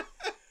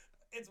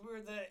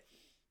that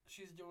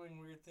she's doing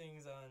weird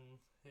things on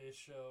his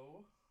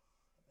show,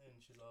 and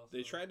she's also.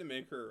 They tried to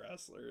make her a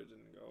wrestler. It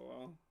didn't go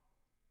well.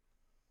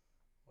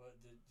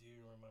 Do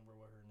you remember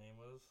what her name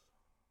was?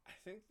 I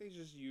think they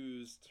just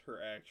used her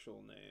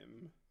actual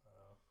name.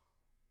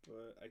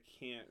 But I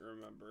can't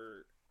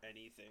remember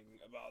anything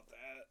about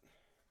that.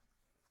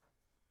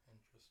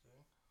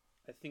 Interesting.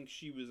 I think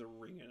she was a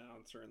ring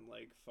announcer and,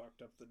 like,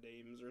 fucked up the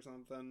names or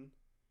something.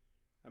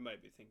 I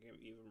might be thinking of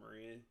Eva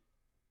Marie.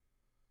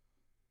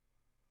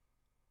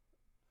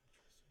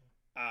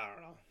 Interesting. I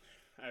don't know.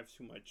 I have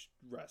too much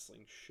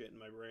wrestling shit in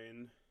my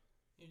brain.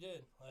 You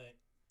did.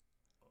 Like,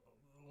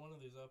 one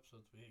of these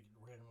episodes, we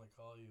randomly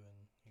call you and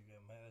you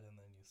get mad and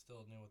then you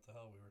still knew what the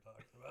hell we were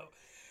talking about.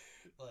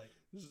 Like,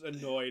 Just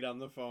annoyed on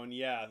the phone.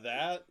 Yeah,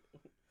 that?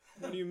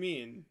 What do you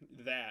mean?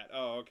 That?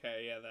 Oh,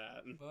 okay. Yeah,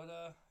 that.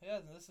 But,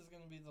 yeah, this is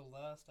going to be the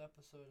last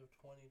episode of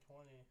 2020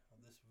 of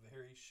this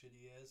very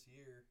shitty-ass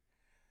year.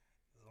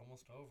 It's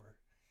almost over.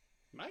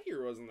 My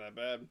year wasn't that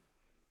bad.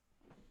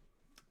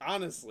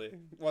 Honestly,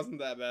 wasn't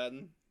that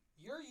bad.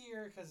 Your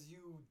year, because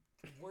you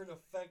weren't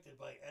affected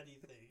by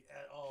anything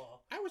at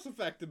all. I was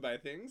affected by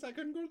things. I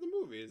couldn't go to the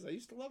movies. I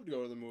used to love to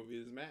go to the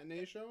movies.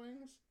 Matinee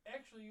showings.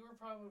 Actually, you were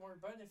probably more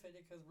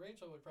benefited because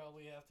Rachel would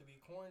probably have to be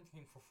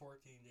quarantined for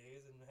 14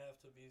 days and have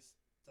to be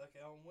stuck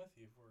at home with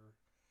you for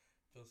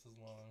just as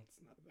long.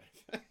 It's not a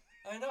benefit.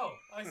 I know.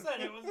 I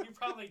said it was. You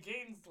probably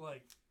gained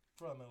like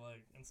from it.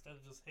 Like instead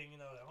of just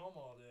hanging out at home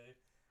all day,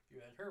 you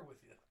had her with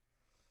you,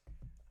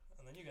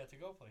 and then you got to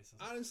go places.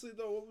 Honestly,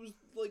 though, what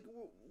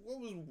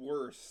was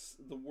worse?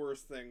 The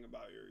worst thing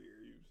about your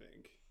year, you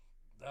think?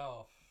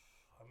 Oh,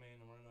 I mean,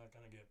 we're not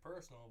gonna get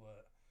personal,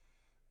 but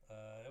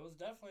it was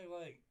definitely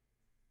like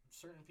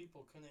certain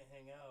people couldn't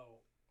hang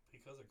out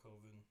because of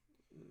COVID.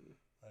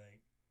 Like,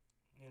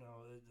 you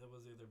know, it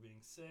was either being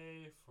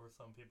safe or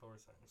some people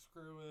were saying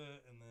screw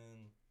it, and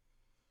then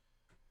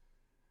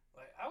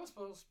like I was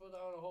supposed to put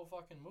out a whole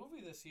fucking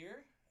movie this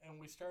year, and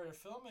we started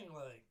filming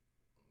like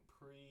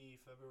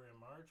pre-February,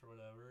 March or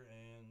whatever,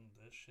 and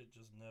this shit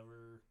just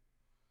never.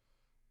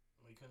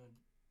 We couldn't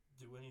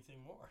do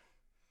anything more.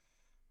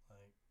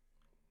 Like,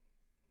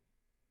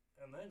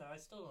 and then I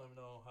still don't even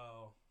know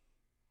how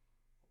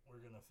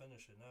we're gonna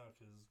finish it now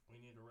because we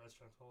need a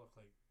restaurant to look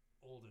like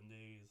olden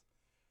days,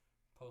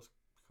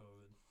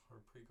 post-COVID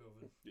or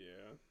pre-COVID.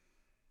 Yeah.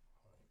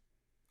 Like,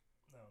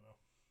 I don't know.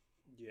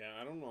 Yeah,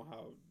 I don't know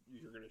how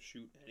you're gonna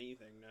shoot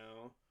anything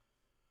now.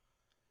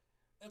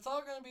 It's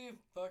all gonna be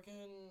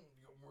fucking.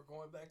 We're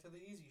going back to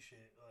the easy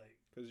shit, like.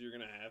 Because you're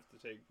gonna have to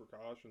take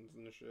precautions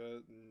and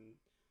shit and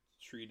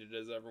treat it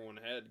as everyone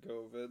had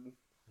COVID.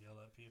 Yell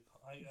at people.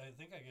 I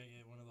think I gotta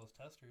get one of those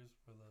testers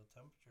for the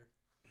temperature.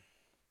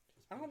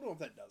 I don't know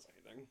if that does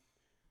anything.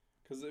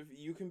 Because if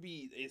you can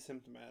be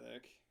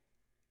asymptomatic.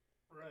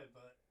 Right,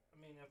 but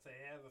I mean, if they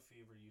have a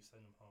fever, you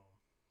send them home.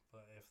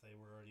 But if they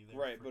were already there,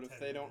 Right, for but if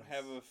 10 they don't minutes,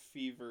 have a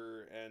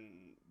fever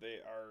and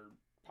they are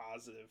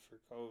positive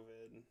for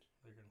COVID,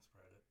 they're gonna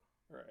spread it.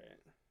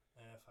 right?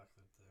 Fuck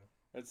them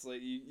too. It's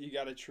like you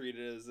got to treat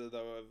it as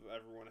though if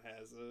everyone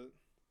has it.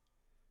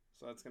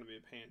 So that's gonna be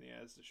a pain in the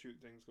ass to shoot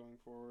things going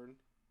forward.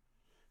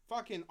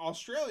 Fucking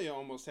Australia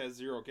almost has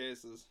 0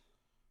 cases.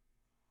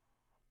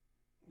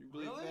 You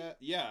believe Really? that?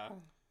 Yeah.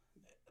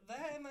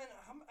 That and then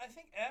I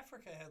think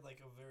Africa had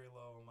like a very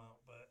low amount,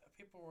 but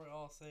people were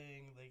all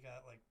saying they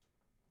got like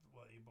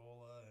what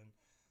Ebola and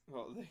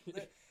Well,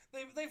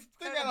 they've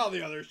they got all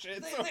the other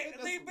shit. So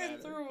they've been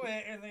through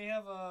it and they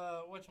have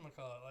a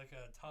whatchamacallit, like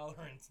a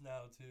tolerance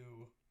now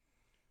to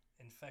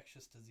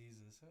infectious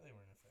diseases. They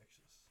weren't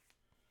infectious.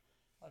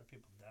 A lot of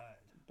people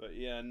died. But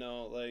yeah,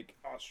 no, like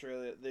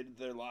Australia,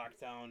 they're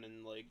locked down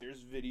and like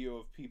there's video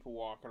of people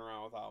walking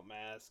around without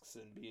masks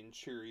and being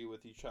cheery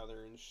with each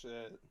other and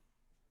shit.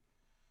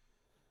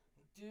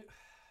 Dude,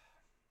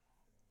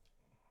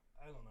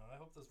 I don't know. I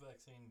hope this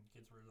vaccine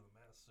gets rid of the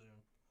mask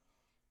soon.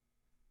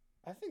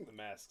 I think the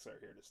masks are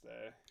here to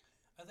stay.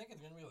 I think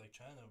it's gonna be like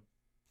China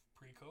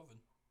pre-COVID,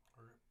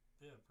 or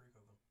yeah,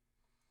 pre-COVID.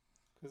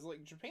 Cause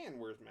like Japan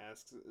wears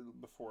masks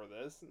before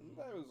this, and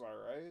that was all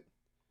right.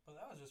 But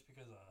that was just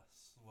because of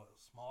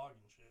smog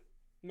and shit.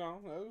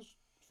 No,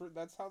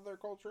 that's how their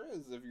culture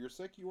is. If you're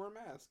sick, you wear a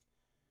mask.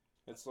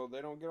 It's so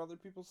they don't get other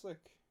people sick.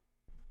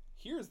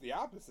 Here's the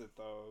opposite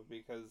though,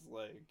 because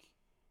like,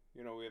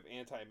 you know, we have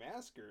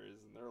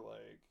anti-maskers and they're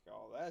like,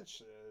 all that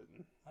shit.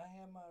 I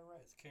have my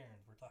rights.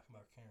 Karens. We're talking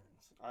about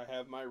Karens. I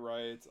have my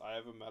rights. I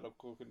have a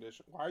medical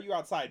condition. Why are you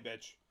outside,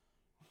 bitch?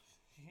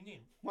 You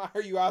need. Why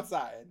are you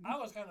outside? I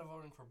was kind of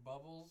voting for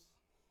bubbles.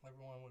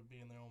 Everyone would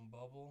be in their own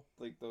bubble.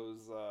 Like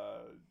those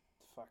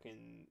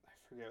fucking, I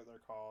forget what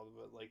they're called,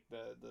 but like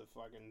the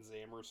fucking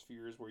Zammer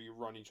spheres where you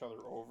run each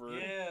other over.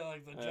 Yeah,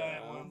 like the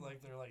giant ones,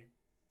 like they're like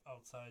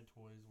outside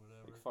toys,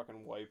 whatever. Like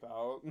fucking wipe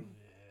out.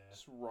 Yeah.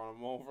 Just run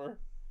them over.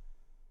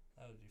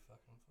 That would be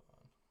fucking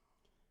fun.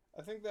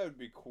 I think that would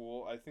be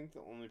cool. I think the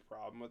only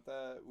problem with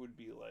that would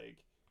be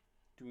like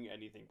doing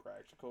anything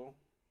practical.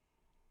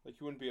 Like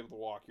you wouldn't be able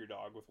to walk your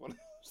dog with one of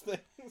those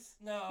things.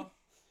 No.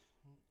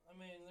 I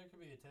mean, there could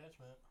be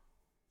attachment.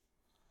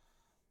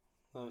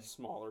 A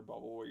smaller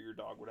bubble where your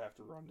dog would have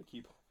to run to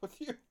keep up with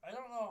you. I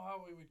don't know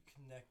how we would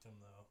connect him,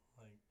 though.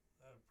 Like,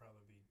 that would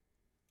probably be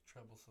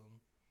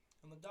troublesome.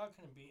 And the dog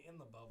couldn't be in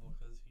the bubble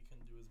because he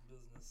couldn't do his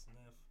business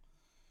sniff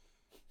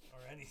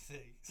or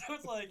anything. So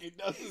it's like... He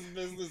does his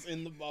business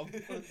in the bubble.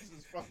 This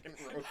is fucking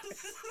gross.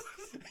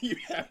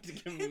 You have to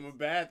give him a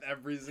bath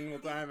every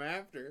single time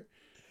after.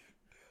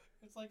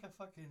 It's like a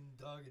fucking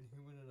dog and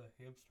human in a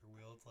hamster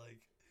wheel. It's like...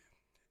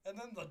 And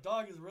then the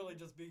dog is really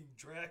just being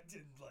dragged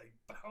and, like,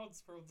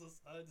 bounced from the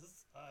side to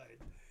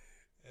side.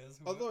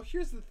 Although,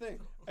 here's the thing.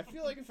 I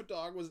feel like if a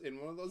dog was in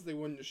one of those, they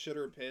wouldn't shit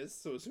or piss.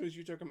 So as soon as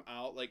you took them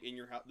out, like, in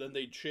your house, then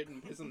they'd shit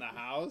and piss in the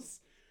house.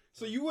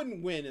 So you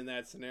wouldn't win in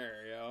that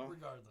scenario.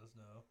 Regardless,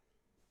 no.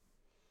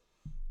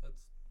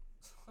 That's...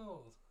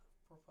 Oh,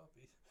 poor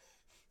puppy.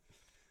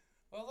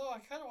 Although, I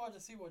kind of wanted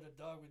to see what a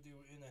dog would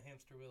do in a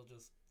hamster wheel,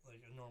 just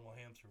like a normal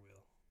hamster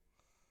wheel.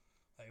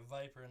 Like a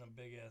viper in a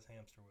big-ass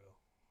hamster wheel.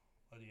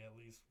 Would he at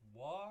least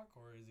walk,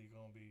 or is he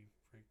going to be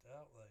freaked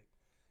out? Like,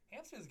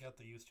 hamsters got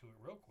used to it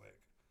real quick.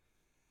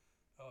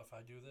 Oh, if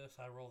I do this,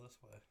 I roll this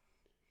way.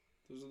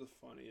 Those are the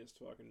funniest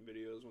fucking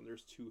videos when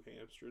there's two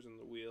hamsters in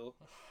the wheel,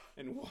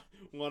 and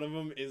one of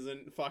them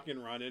isn't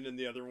fucking running, and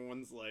the other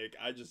one's like,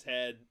 I just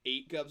had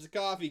 8 cups of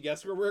coffee.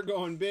 Guess where we're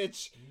going,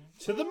 bitch?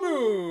 To the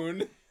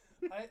moon.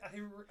 I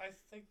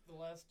think the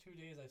last 2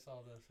 days I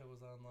saw this. It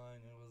was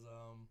online. It was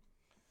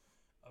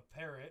a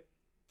parrot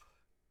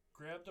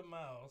grabbed a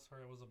mouse, or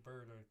it was a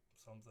bird or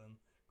something.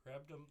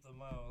 Grabbed the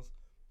mouse,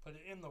 put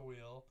it in the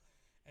wheel,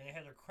 and it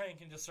had a crank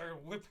and just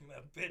started whipping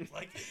that bitch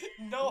like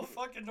no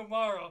fucking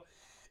tomorrow.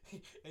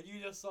 And you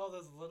just saw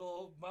this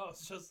little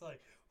mouse just like,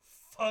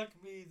 fuck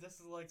me, this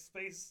is like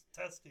space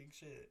testing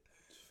shit.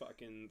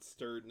 Fucking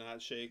stirred,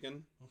 not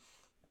shaken.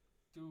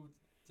 Dude,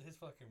 his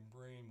fucking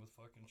brain was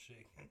fucking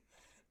shaking.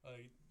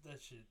 Like,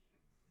 that shit.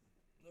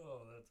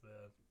 Oh, that's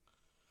bad.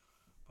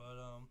 But,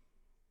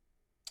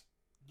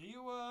 do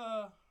you,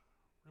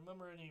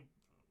 remember any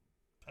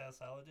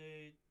past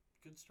holiday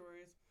good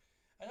stories?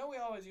 I know we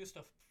always used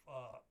to,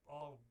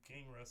 all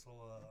gang wrestle,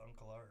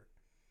 Uncle Art.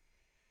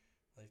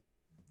 Like,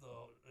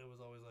 though, it was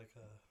always like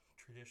a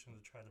tradition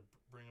to try to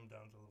bring him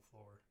down to the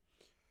floor.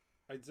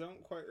 I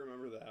don't quite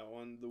remember that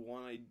one. The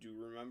one I do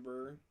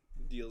remember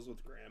deals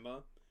with Grandma,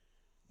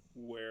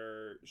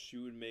 where she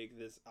would make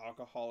this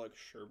alcoholic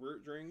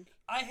sherbet drink.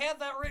 I had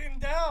that written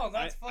down.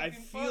 That's fucking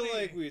funny. I feel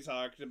like we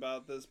talked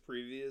about this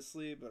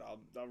previously, but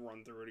I'll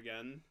run through it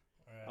again.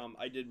 Right.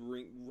 I did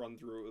run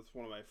through it with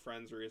one of my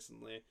friends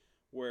recently,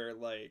 where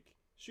like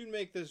she would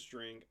make this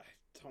drink. I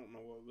don't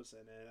know what was in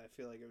it. I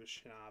feel like it was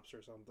schnapps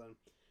or something.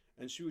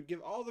 And she would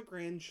give all the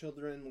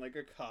grandchildren like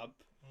a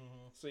cup.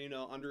 Mm-hmm. So, you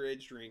know,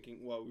 underage drinking.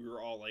 Well, we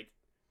were all like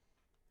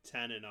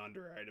 10 and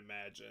under, I'd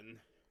imagine.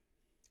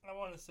 I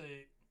want to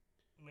say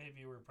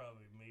maybe we're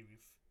probably maybe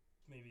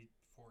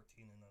 14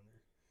 and under.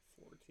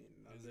 14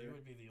 and Because under. you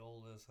would be the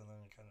oldest, and then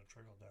it kind of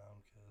trickled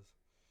down.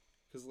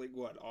 Because like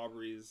what?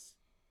 Aubrey's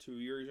 2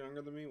 years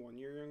younger than me? 1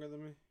 year younger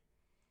than me?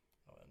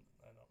 Oh,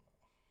 I don't know.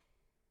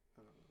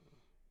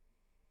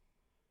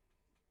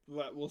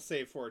 But we'll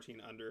say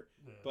 14 under.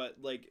 Yeah. But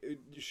like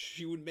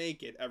she would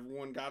make it.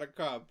 Everyone got a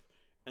cup,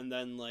 and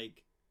then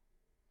like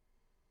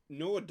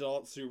no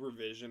adult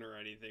supervision or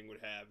anything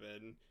would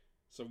happen.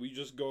 So we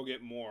just go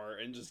get more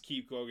and just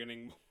keep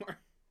getting more.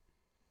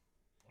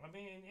 I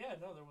mean, yeah,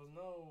 no, there was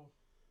no.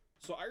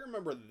 So I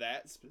remember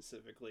that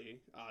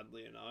specifically,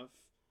 oddly enough.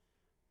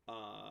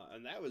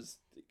 And that was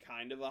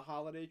kind of a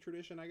holiday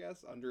tradition, I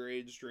guess.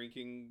 Underage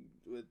drinking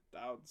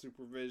without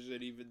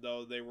supervision, even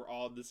though they were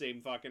all in the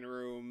same fucking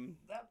room.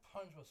 That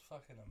punch was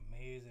fucking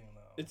amazing,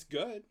 though. It's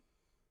good.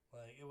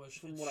 Like, it was.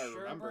 From what I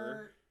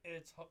remember.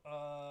 It's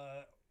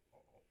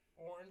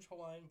orange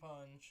Hawaiian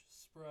punch,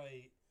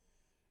 Sprite,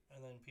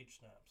 and then peach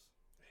schnapps.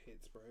 I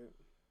hate Sprite.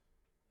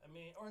 I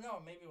mean, or no,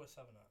 maybe it was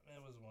 7-Up.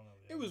 It was one of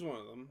them. It was one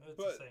of them. It's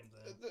but the same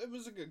thing. It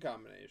was a good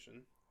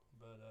combination.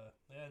 But,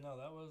 yeah, no,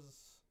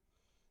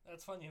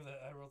 that's funny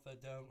that I wrote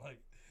that down, like,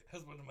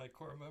 as one of my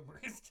core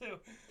memories, too.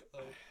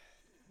 Like,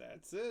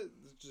 that's it.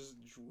 It's just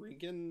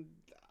drinking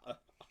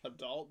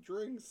adult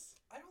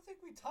drinks. I don't think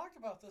we talked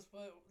about this,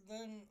 but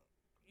then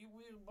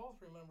we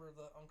both remember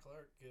the Uncle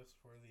Art gifts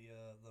for the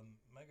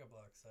Mega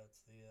Block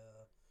sets. The,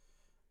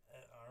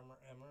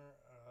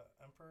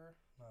 Emperor?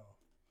 No.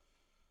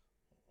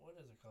 What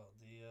is it called?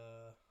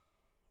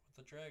 With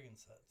the dragon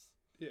sets.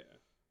 Yeah.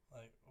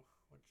 Like,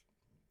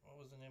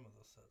 what was the name of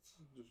those sets?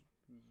 Just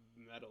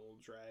metal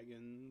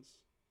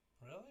dragons.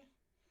 Really?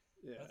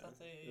 Yeah. I thought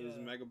it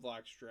was Mega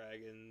Bloks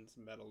Dragons,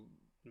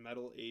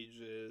 Metal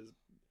Ages,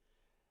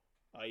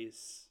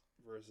 Ice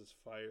versus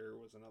Fire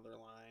was another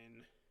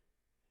line.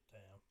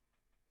 Damn.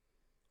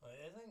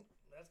 I think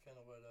that's kind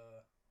of what,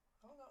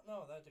 I don't know. No,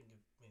 that didn't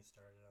get me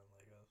started on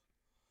Legos.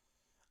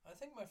 I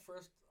think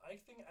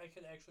I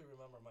could actually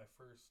remember my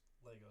first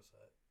Lego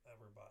set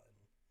ever bought.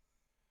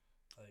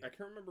 I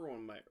can remember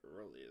one of my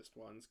earliest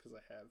ones because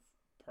I have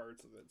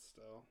parts of it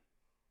still.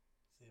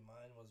 See,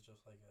 mine was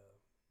just like a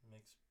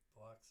mixed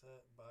box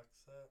set,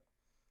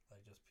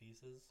 like just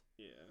pieces.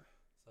 Yeah.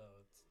 So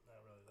it's not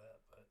really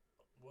that. But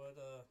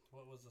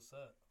what was the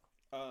set?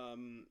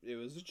 It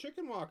was a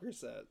Chicken Walker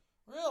set.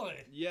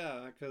 Really?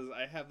 Yeah, because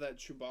I have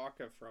that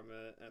Chewbacca from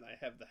it, and I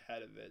have the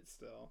head of it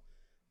still.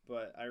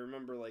 But I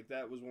remember, like,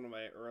 that was one of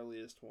my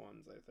earliest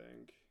ones, I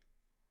think.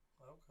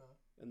 Okay.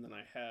 And then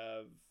I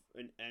have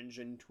an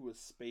engine to a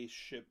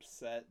spaceship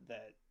set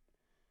that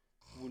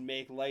would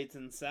make lights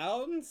and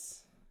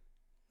sounds.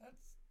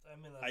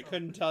 I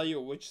couldn't tell you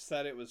which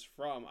set it was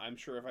from. I'm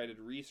sure if I did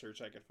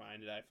research, I could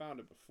find it. I found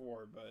it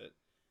before, but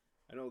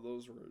I know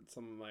those were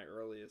some of my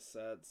earliest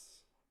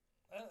sets.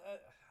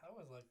 I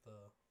always like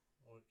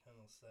what kind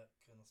of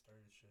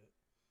started shit.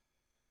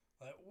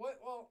 Like what?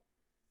 Well,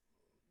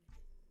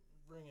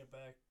 bring it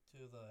back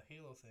to the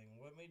Halo thing.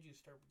 What made you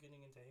start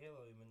getting into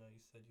Halo? Even though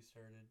you said you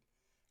started,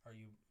 or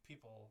you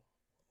people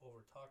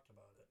over talked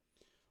about it.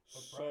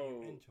 What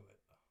brought you into it?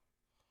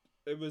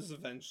 It was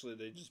eventually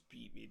they just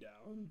beat me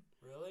down.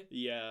 Really?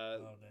 Yeah.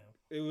 Oh damn.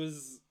 It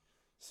was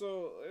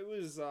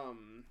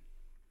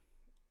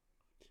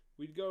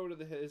we'd go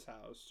to his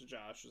house, to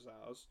Josh's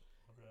house.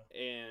 Okay.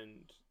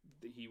 And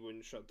he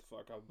wouldn't shut the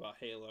fuck up about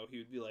Halo. He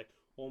would be like,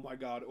 "Oh my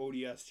god,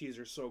 ODSTs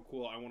are so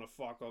cool. I want to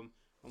fuck them."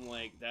 I'm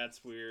like,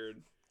 "That's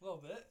weird." A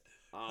little bit.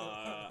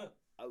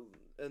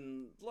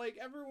 And like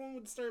everyone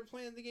would start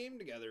playing the game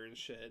together and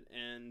shit,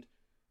 and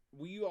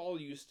we all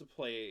used to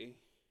play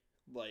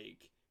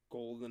like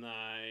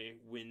GoldenEye,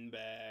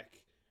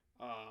 Winback,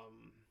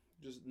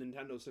 just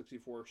Nintendo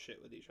 64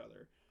 shit with each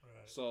other.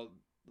 Right. So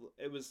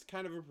it was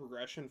kind of a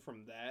progression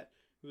from that.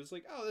 It was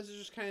like, oh, this is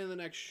just kind of the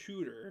next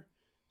shooter.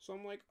 So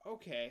I'm like,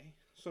 okay.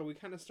 So we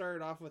kind of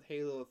started off with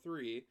Halo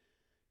 3,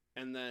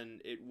 and then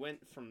it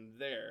went from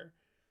there.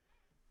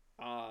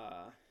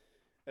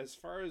 As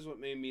far as what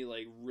made me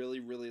like really,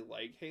 really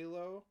like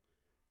Halo,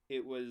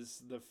 it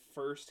was the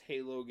first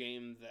Halo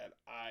game that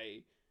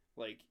I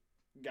like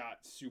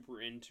got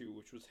super into,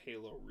 which was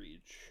Halo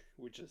Reach,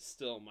 which is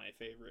still my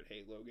favorite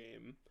Halo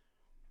game.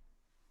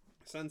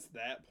 Since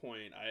that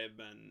point, I have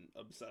been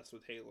obsessed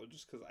with Halo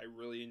just because I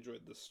really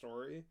enjoyed the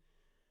story.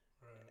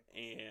 Right.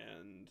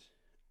 And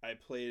I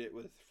played it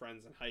with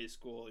friends in high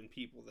school and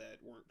people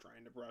that weren't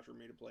trying to pressure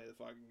me to play the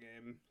fucking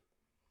game.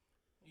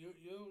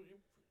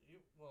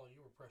 Well,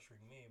 you were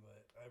pressuring me,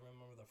 but I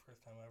remember the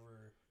first time I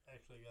ever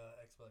actually got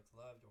Xbox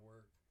Live to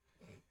work.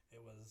 It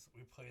was,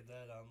 we played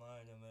that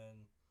online, and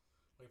then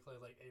we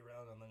played like 8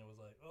 rounds, and then it was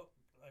like, oh,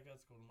 I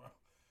got school tomorrow.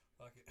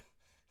 Fuck it.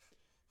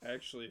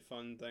 Actually,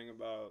 fun thing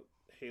about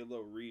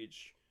Halo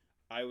Reach,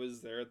 I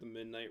was there at the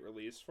midnight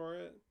release for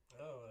it.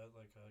 Oh, at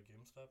like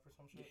GameStop or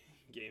some shit?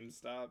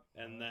 GameStop.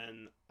 And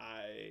then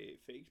I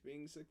faked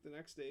being sick the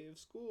next day of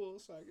school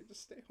so I could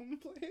just stay home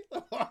and play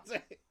Halo all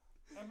day.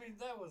 I mean,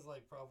 that was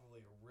like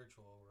probably a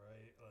ritual,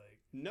 right? Like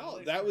no,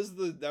 that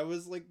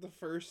was like the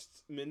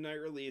first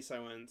midnight release I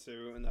went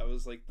to, and that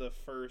was like the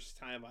first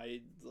time I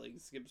like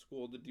skipped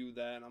school to do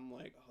that. And I'm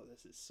like, oh,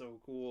 this is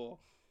so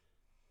cool.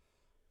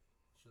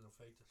 Should have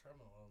faked the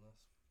terminal illness.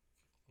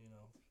 You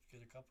know,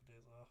 get a couple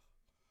days off.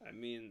 I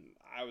mean,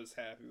 I was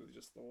happy with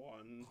just the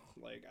one.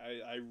 Like,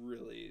 I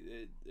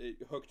really it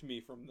hooked me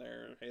from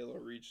there. Halo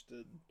Reach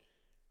did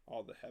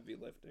all the heavy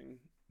lifting.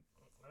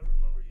 I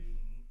remember you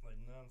like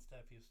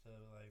nonstop used to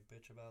like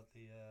bitch about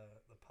the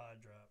pod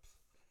drops.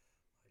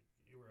 Like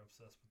you were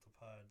obsessed with the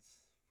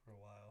pods for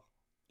a while.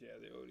 Yeah,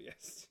 the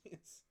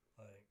ODSTs.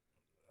 Like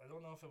I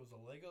don't know if it was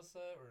a Lego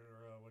set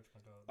or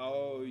whatchamacallit.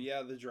 Oh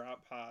yeah, the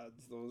drop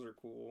pods. Those are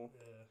cool.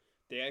 Yeah.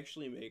 They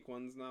actually make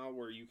ones now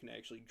where you can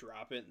actually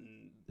drop it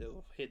and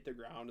it'll hit the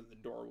ground and the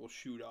door will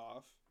shoot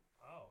off.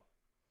 Oh,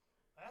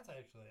 that's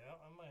actually I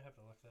might have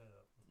to look that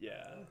up.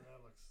 Yeah,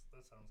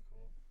 that sounds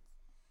cool.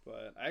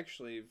 But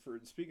actually, for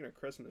speaking of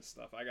Christmas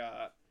stuff, I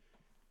got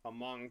a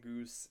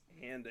Mongoose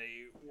and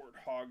a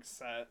Warthog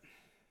set.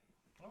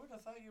 I would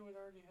have thought you would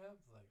already have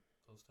like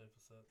those type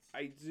of sets.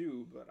 I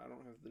do, but I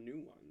don't have the new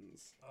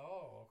ones.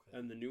 Oh, okay.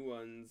 And the new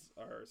ones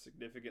are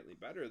significantly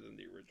better than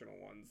the original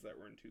ones that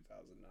were in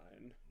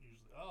 2009. Usually,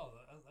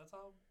 that's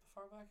how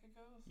far back it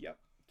goes? Yep.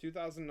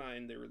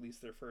 2009, they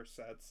released their first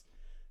sets.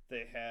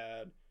 They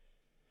had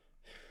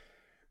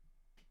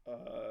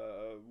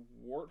a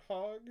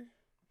Warthog,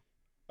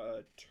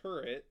 a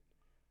turret,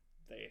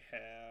 they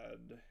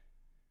had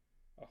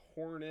a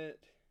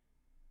Hornet,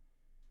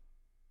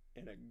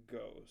 and a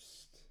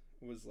Ghost.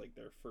 It was like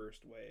their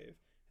first wave.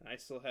 And I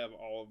still have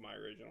all of my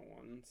original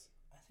ones.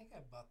 I think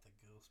I bought the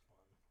Ghost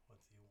one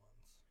with you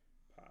once.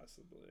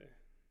 Possibly.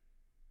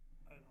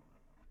 I don't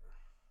remember.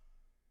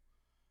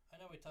 I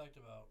know we talked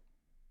about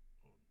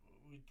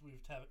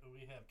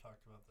we have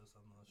talked about this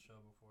on the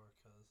show before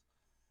because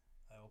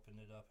I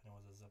opened it up and it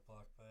was a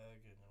Ziploc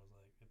bag and it was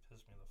like it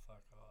pissed me the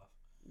fuck off.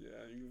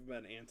 Yeah, you've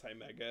been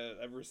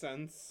anti-Mega ever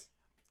since.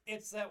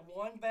 It's that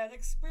one bad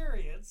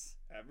experience.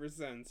 Ever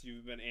since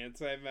you've been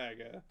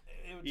anti-Mega,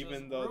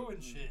 even though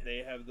shit.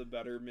 They have the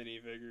better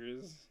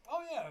minifigures.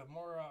 Oh yeah,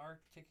 more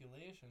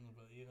articulation,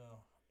 but you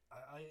know,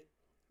 I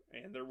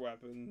and their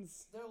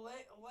weapons. They're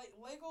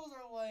Legos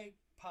are like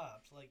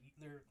Pops. Like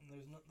there's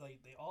no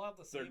like they all have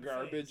the same. They're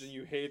garbage face. And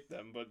you hate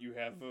them, but you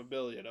have a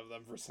billion of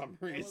them for some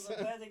reason. It was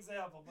a bad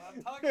example, but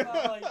I'm talking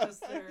about like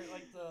just their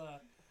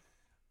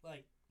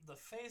like the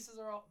faces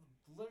are all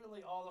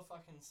literally all the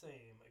fucking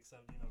same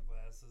except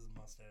glasses,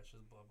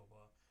 mustaches, blah blah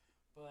blah.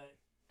 But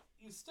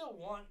you still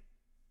want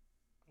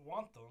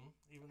them,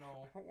 even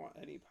though I don't want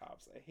any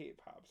Pops. I hate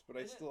Pops, but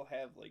I still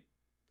have like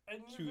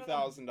 $2,000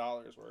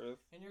 worth.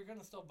 And you're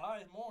gonna still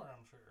buy more,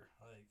 I'm sure.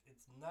 Like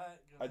it's not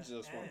gonna I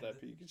just want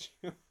that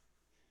Pikachu.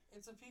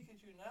 It's a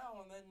Pikachu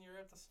now, and then you're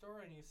at the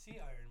store and you see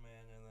Iron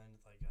Man, and then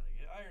it's like, gotta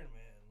get Iron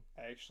Man.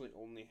 I actually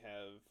only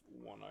have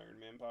one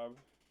Iron Man Pop.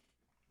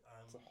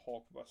 It's a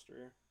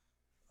Hulkbuster.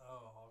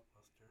 Oh,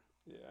 Hulkbuster.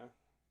 Yeah.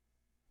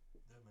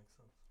 That makes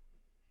sense.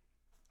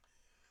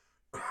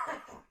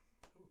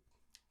 Ooh,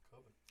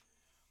 COVID.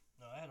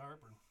 No, I had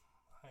heartburn.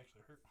 I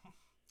actually hurt.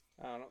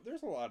 I don't know.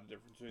 There's a lot of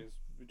differences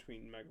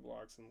between Mega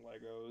Bloks and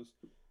Legos.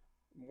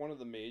 One of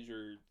the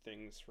major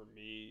things for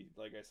me,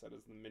 like I said,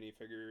 is the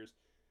minifigures.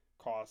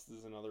 Cost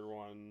is another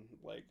one.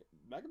 Like,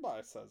 Mega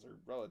Bloks are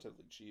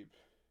relatively cheap.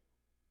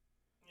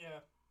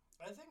 Yeah.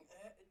 I think.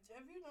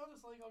 Have you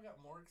noticed Lego got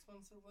more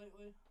expensive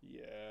lately?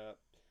 Yeah.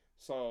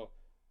 So,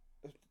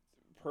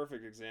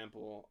 perfect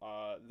example.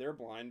 Their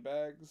blind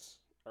bags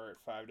are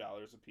at $5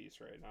 a piece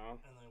right now.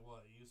 And then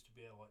what? It used to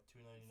be at what,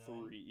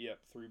 $2.99? Yep,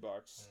 $3.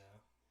 Yeah.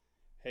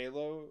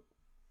 Halo,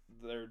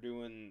 they're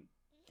doing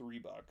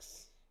 $3.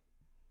 Was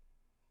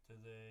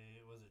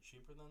it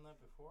cheaper than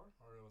that before?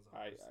 Or was it I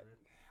always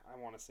three? I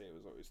want to say it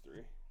was always 3,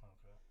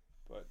 Okay.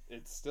 but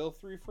it's still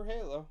 3 for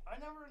Halo. I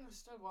never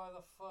understood why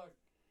the fuck.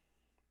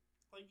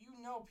 Like,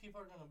 people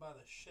are gonna buy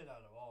the shit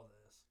out of all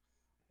this.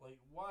 Like,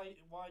 why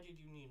did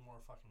you need more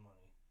fucking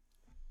money?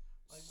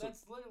 Like,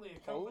 that's literally a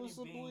company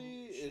Supposedly,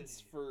 being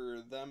it's shitty.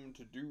 for them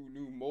to do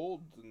new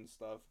molds and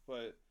stuff,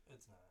 but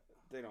It's not.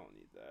 they don't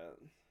need that.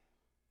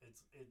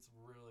 It's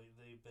really,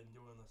 they've been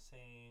doing the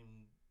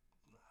same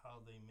how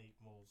they make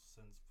molds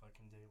since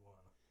fucking day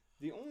one.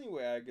 The only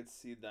way I could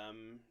see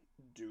them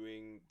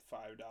doing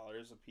 $5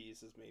 a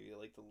piece is maybe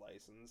like the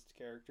licensed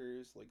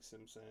characters, like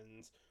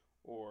Simpsons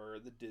or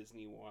the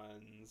Disney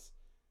ones,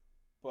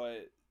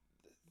 but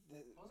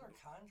Those are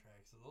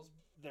contracts.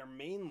 their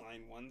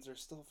mainline ones are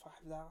still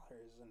 $5,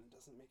 and it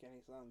doesn't make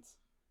any sense.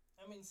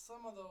 I mean,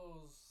 some of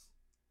those.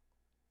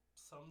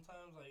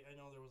 Sometimes, like, I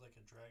know there was like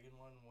a dragon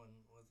one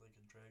with like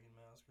a dragon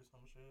mask or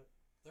some shit.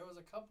 There was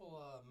a couple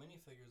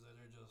minifigures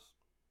that are just,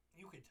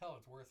 you could tell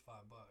it's worth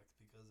 $5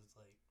 because it's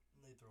like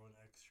they throw in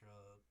extra,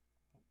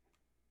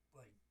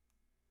 like,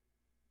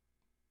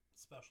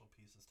 special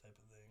pieces type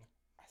of thing.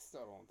 I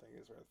still don't think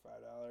it's worth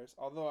 $5.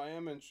 Although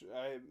I'm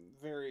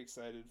very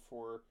excited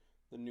for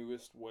the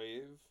newest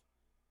wave.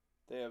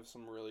 They have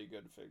some really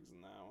good figs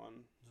in that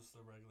one. Just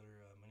the regular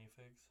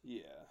minifigs.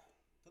 Yeah.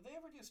 Did they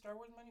ever do Star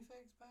Wars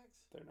minifigs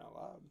packs? They're not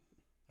allowed.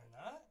 They're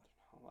not?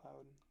 They're not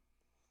allowed.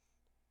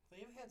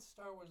 They've had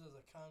Star Wars as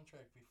a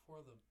contract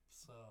before the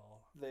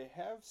sell. They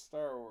have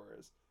Star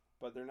Wars,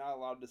 but they're not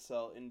allowed to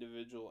sell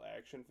individual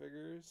action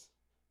figures.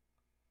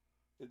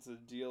 It's a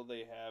deal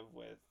they have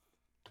with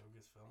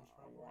Lucasfilms,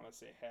 I probably. want to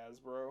say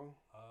Hasbro.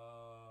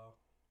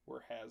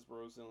 Where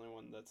Hasbro's the only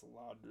one that's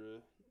allowed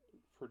to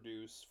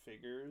produce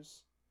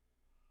figures.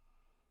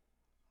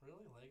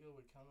 Really? Lego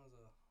would count as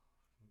a...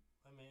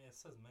 I mean, it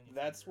says mini.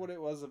 That's what it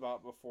was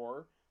about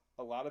before.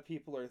 A lot of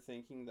people are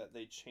thinking that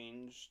they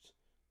changed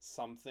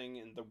something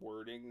in the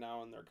wording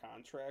now in their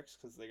contracts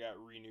because they got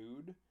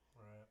renewed.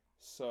 Right.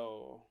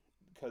 So,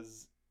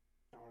 because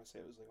I want to say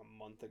it was like a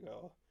month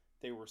ago,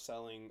 they were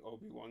selling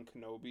Obi-Wan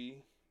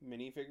Kenobi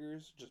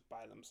minifigures just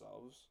by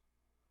themselves,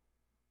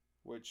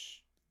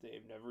 which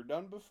they've never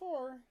done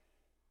before.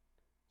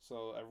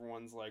 So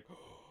everyone's like,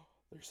 oh,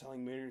 they're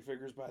selling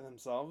minifigures by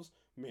themselves?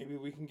 Maybe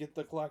we can get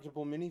the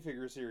collectible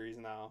minifigure series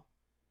now.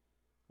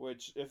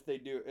 Which, if they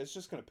do, it's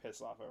just going to piss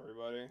off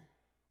everybody.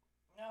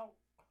 Now,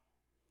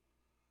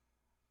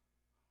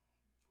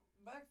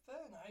 back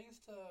then, I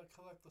used to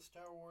collect the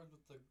Star Wars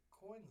with the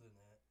coins in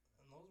it,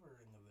 and those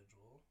were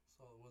individual.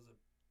 So was it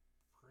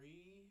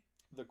pre?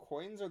 The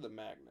coins are the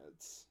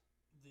magnets.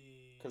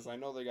 Because I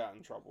know they got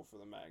in trouble for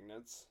the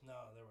magnets.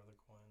 No, they were the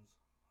coins.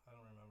 I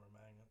don't remember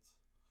magnets.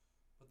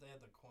 But they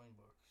had the coin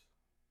books.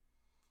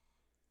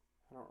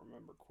 I don't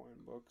remember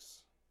coin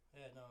books.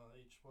 Yeah, no,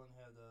 each one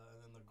had,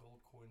 and then the gold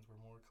coins were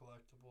more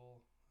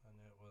collectible, and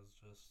it was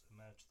just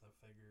match the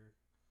figure.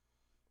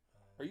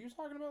 Are you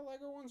talking about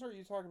Lego ones, or are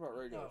you talking about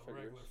regular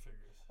figures? Regular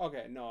figures.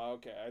 Okay,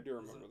 I do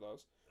remember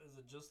those. Is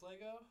it just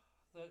Lego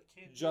that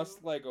can't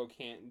Just Lego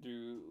can't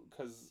do,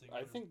 because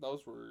I think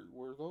those were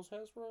those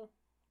Hasbro?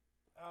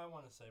 I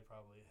want to say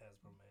probably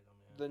Hasbro made them,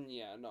 yeah. Then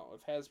yeah, no.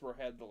 If Hasbro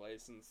had the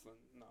license, then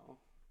no.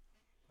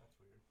 That's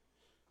weird.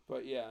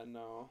 But yeah,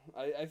 no.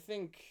 I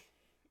think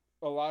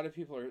a lot of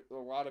people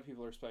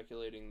are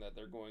speculating that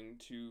they're going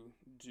to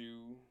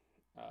do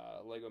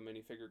Lego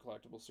minifigure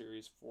collectible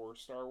series for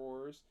Star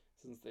Wars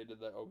since they did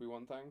that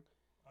Obi-Wan thing.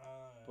 Yeah.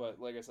 But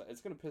like I said,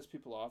 it's gonna piss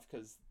people off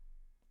because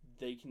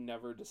they can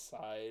never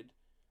decide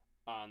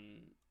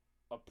on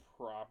a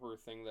proper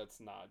thing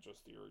that's not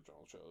just the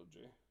original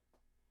trilogy. It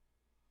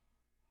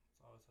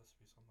always has to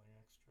be something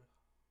extra.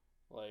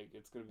 Like,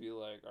 it's gonna be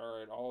like,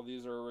 alright, all of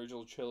these are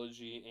original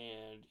trilogy,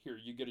 and here,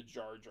 you get a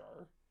Jar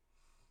Jar.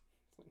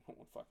 It's like, no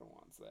one fucking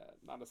wants that.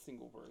 Not a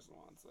single person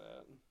wants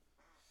that.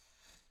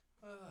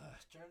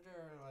 Jar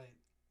Jar, like,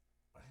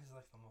 he's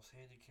like the most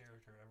hated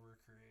character ever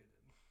created.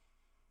 Like,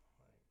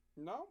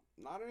 No,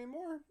 not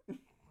anymore.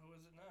 who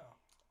is it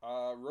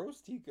now?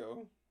 Rose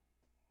Tico.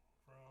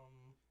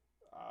 From...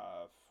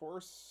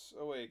 Force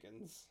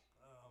Awakens.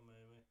 Oh,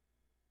 maybe.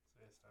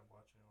 So I stopped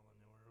watching all the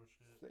newer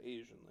shit. The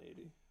Asian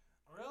lady.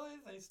 Really?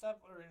 They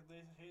stopped, or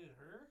they hated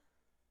her?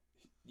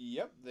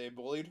 Yep, they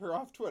bullied her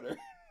off Twitter.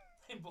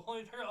 They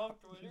bullied her off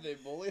Twitter. They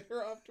bullied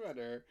her off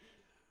Twitter.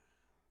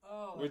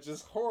 Oh, which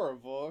is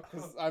horrible,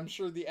 because I'm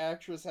sure the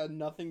actress had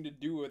nothing to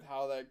do with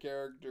how that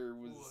character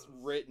was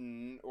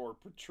written or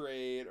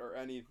portrayed or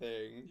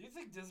anything. Do you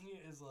think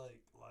Disney is, like,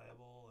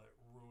 liable at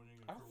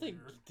ruining a I don't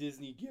think career?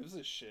 Disney gives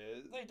a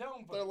shit. They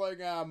don't, but... They're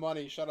like,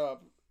 money, shut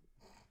up.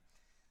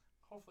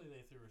 Hopefully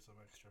they threw her some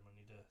extra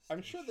money to...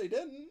 I'm sure they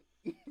didn't,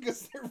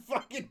 because they're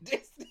fucking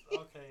Disney.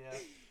 Okay, yeah.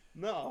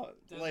 No,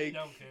 Disney like...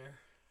 don't care.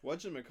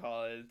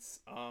 Whatchamacallits,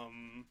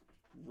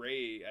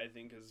 Ray, I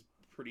think, is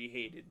pretty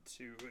hated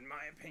too, in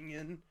my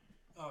opinion.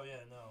 Oh,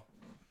 yeah, no.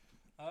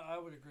 I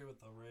would agree with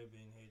the Ray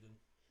being hated.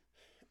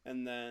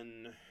 And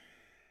then...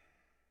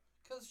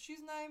 Because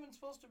she's not even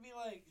supposed to be,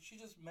 like... She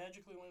just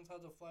magically learns how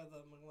to fly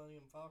the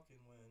Millennium Falcon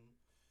when...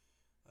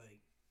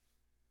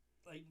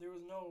 Like, there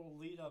was no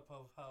lead-up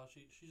of how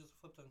she just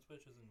flipped on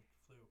switches and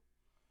flew.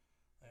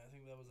 I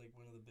think that was, like,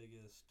 one of the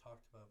biggest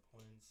talked-about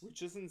points.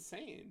 Which is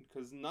insane,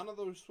 because none of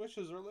those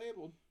switches are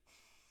labeled.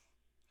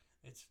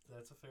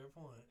 That's a fair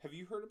point. Have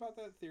you heard about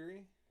that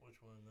theory? Which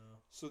one, no?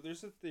 So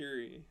there's a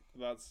theory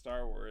about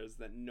Star Wars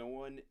that no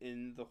one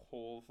in the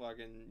whole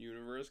fucking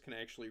universe can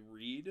actually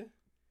read.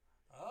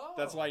 Oh!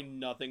 That's why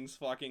nothing's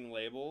fucking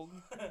labeled.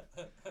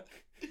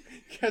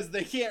 Because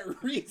they can't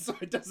read, so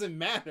it doesn't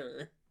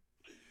matter.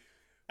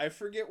 I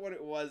forget what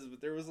it was,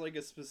 but there was like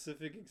a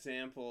specific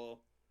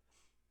example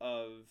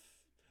of...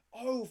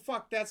 Oh,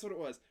 fuck, that's what it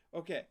was.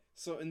 Okay,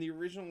 so in the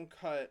original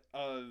cut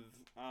of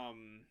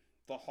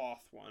the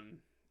Hoth one...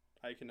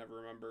 I can never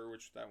remember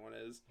which that one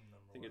is.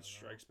 I think it's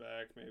Strikes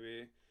Back,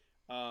 maybe.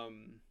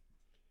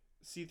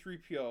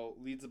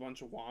 C-3PO leads a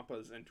bunch of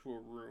Wampas into a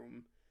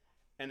room,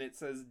 and it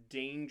says,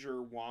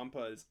 "Danger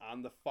Wampas"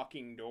 on the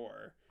fucking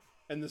door.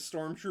 And the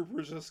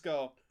stormtroopers just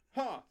go,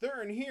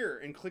 they're in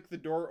here, and click the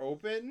door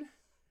open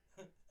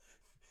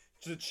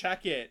to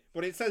check it.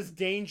 But it says,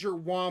 "Danger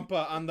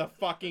Wampa" on the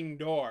fucking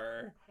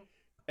door.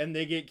 And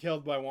they get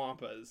killed by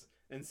Wampas.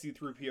 And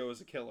C-3PO is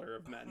a killer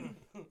of men.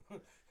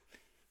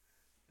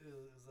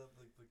 Is that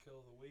like the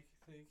kill of the week, you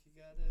think you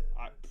got it?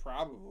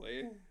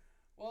 Probably.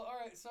 Well,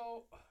 alright,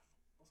 so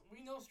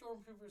we know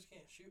stormtroopers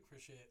can't shoot for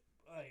shit.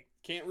 Like,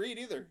 can't read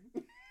either.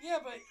 Yeah,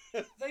 but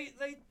they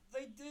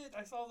did.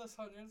 I saw this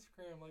on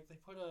Instagram. Like, they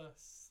put a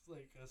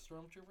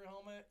stormtrooper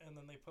helmet, and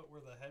then they put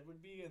where the head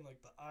would be, and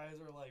like the eyes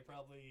are like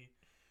probably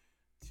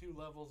 2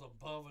 levels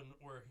above and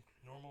where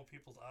normal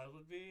people's eyes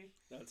would be.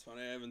 That's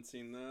funny. I haven't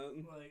seen that.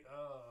 Like,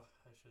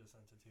 I should have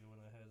sent it to you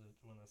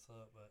when I saw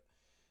it, but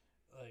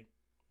like.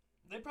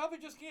 They probably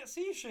just can't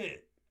see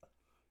shit.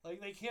 Like,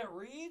 they can't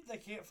read. They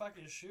can't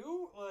fucking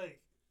shoot. Like,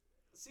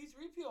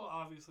 C-3PO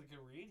obviously could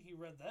read. He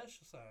read that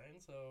sign,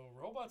 so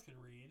robots could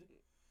read.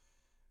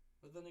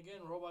 But then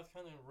again, robots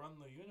kind of run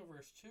the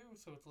universe too,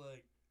 so it's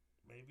like,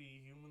 maybe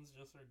humans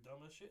just are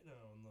dumb as shit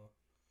now.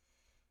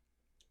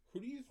 Who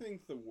do you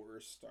think the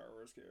worst Star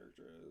Wars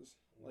character is?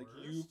 Worst?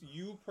 Like,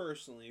 you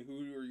personally,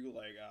 who are you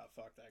like,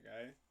 fuck that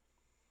guy?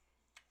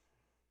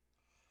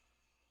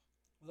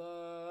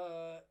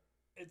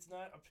 It's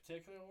not a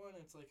particular one.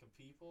 It's like a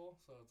people,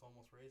 so it's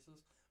almost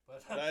racist.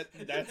 But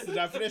that's the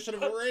definition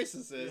of what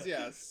racist is. Yeah.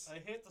 Yes. I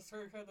hate the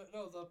certain kind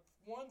of the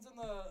ones in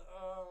the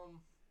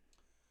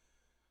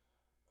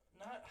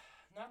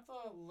not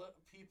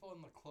the people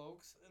in the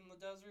cloaks in the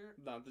desert.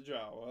 Not the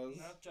Jawas.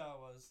 Not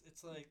Jawas.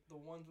 It's like the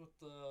ones with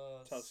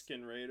the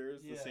Tusken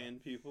Raiders, the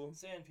Sand People.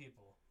 Sand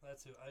People.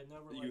 That's who I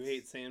never. You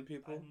hate Sand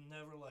People? I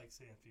never like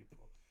Sand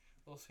People.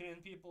 Those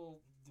Sand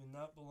People do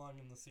not belong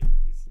in the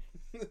series.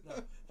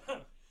 No.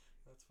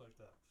 That's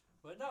fucked up.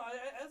 But no,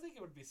 I think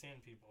it would be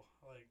Sand People.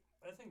 Like,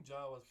 I think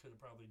Jawas could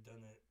have probably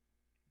done it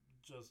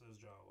just as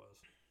Jawas.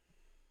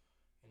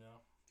 You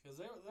know? Because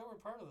they were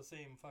part of the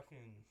same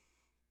fucking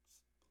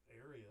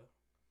area.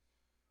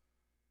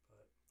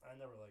 But I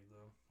never liked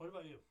them. What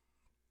about you?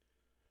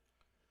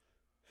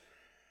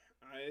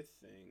 I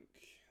think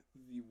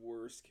the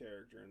worst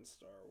character in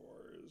Star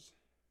Wars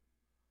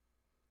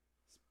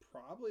is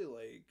probably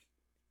like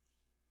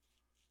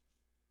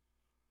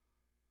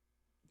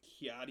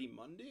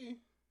Ki-Adi-Mundi?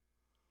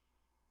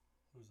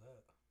 Who's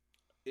that?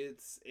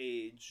 It's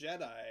a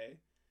Jedi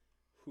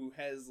who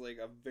has like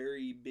a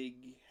very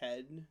big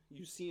head.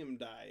 You see him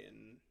die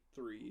in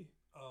 3.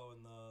 Oh,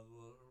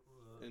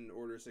 in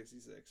Order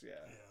 66, yeah.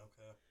 Yeah,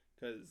 okay.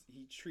 Because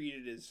he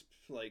treated his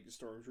like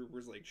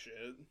stormtroopers like shit,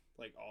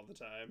 like all the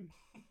time.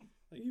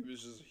 Like he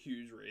was just a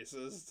huge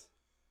racist.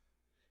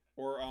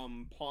 Or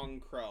Pong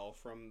Krell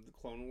from the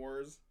Clone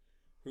Wars,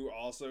 who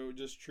also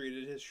just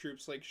treated his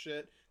troops like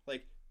shit.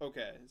 Like,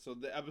 okay, so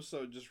the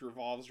episode just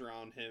revolves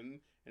around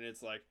him, and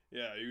it's like,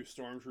 yeah, you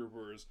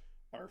stormtroopers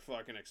are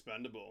fucking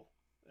expendable,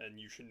 and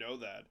you should know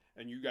that,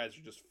 and you guys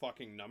are just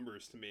fucking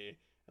numbers to me.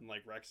 And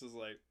like Rex is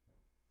like,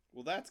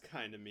 well, that's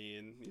kind of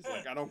mean. He's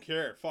like, I don't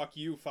care, fuck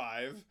you,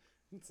 5.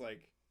 It's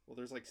like, well,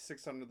 there's like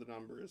 600 the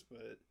numbers,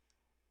 but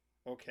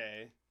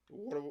okay,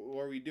 what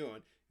are we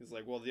doing? He's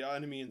like, well, the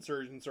enemy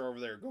insurgents are over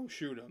there, go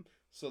shoot them.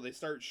 So they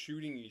start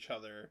shooting each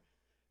other,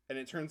 and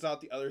it turns out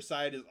the other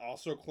side is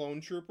also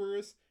clone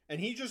troopers, and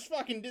he just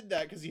fucking did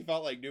that because he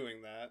felt like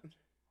doing that.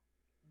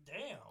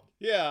 Damn.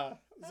 Yeah.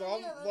 So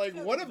I'm Yeah, that's like,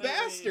 kind what of a very-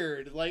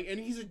 bastard! Like, and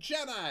he's a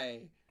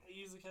Jedi.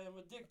 He's a kind of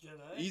a dick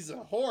Jedi. He's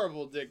a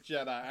horrible dick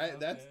Jedi. I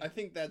Okay.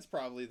 think that's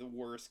probably the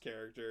worst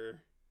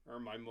character, or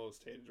my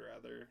most hated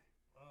rather.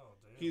 Oh,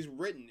 damn. He's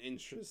written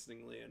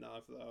interestingly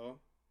enough, though.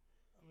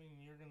 I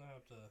mean, you're gonna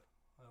have to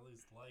at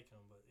least like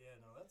him, but yeah,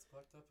 no, that's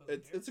fucked up. As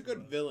It's a character, good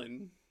though.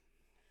 villain.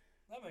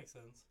 That makes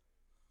sense.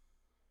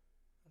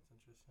 That's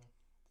interesting.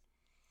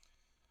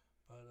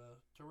 But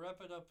to wrap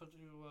it up, to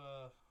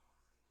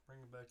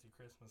bring it back to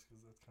Christmas,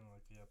 because that's kind of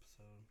like the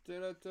episode. But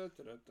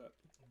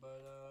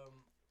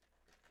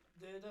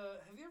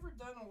have you ever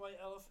done a white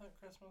elephant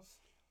Christmas?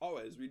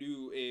 Always, we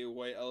do a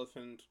white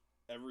elephant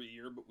every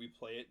year, but we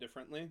play it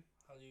differently.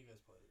 How do you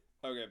guys play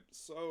it? Okay,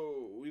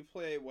 so we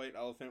play white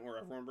elephant where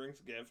everyone brings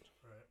a gift,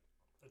 Right.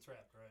 It's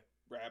wrapped, right?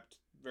 wrapped,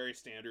 very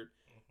standard.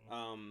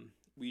 Mm-hmm.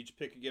 We each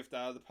pick a gift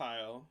out of the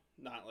pile.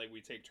 Not like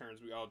we take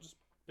turns. We all just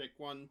pick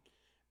one,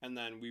 and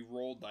then we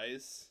roll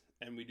dice,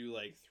 and we do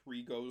like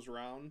 3 goes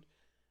around,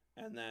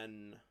 and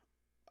then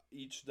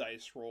each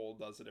dice roll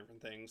does a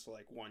different thing. So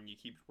like 1, you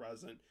keep your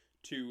present.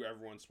 2,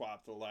 everyone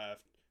swap to the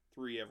left.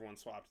 3, everyone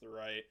swap to the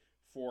right.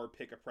 4,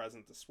 pick a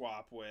present to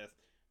swap with.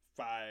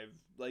 5,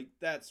 like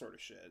that sort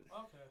of shit.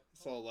 Okay.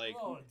 So like, a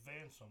little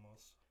advanced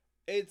almost.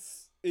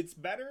 it's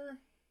better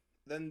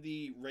than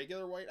the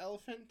regular white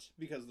elephant,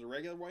 because the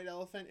regular white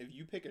elephant, if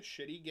you pick a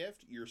shitty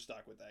gift, you're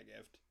stuck with that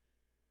gift.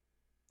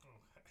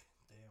 Okay.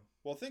 Damn.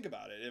 Well, think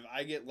about it. If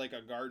I get like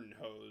a garden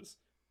hose,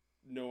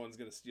 no one's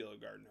gonna steal a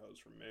garden hose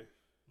from me.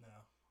 No.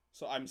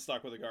 So I'm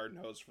stuck with a garden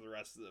hose for the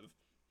rest of the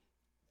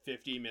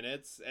 50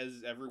 minutes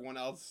as everyone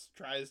else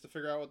tries to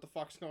figure out what the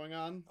fuck's going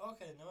on.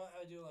 Okay. No,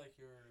 I do like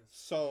your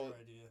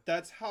idea.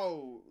 That's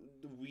how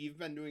we've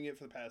been doing it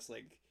for the past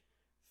like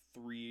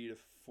 3 to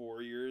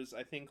 4 years,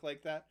 I think,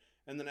 like that.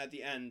 And then at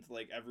the end,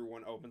 like,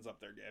 everyone opens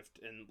up their gift,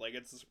 and like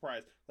it's a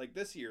surprise. Like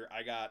this year,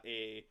 I got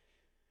a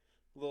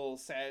little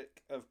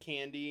sack of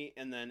candy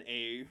and then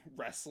a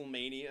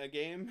WrestleMania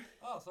game.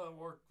 Oh, so it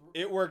worked.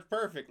 It worked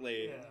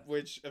perfectly, Yeah.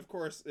 which of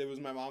course it was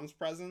my mom's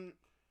present.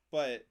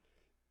 But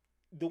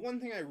the one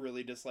thing I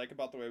really dislike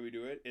about the way we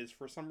do it is,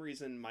 for some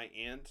reason, my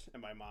aunt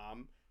and my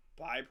mom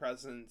buy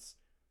presents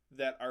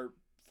that are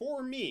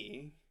for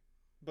me,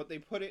 but they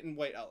put it in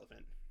white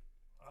elephant.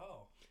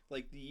 Oh.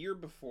 Like the year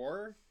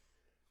before,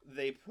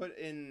 they put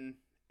in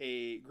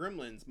a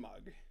Gremlins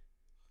mug.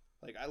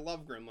 Like, I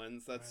love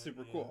Gremlins. That's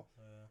super cool.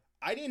 Yeah.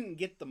 I didn't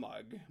get the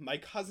mug. My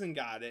cousin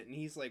got it, and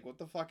he's like, what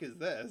the fuck is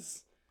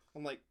this?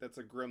 I'm like, that's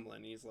a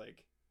gremlin. He's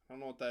like, I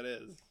don't know what that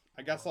is.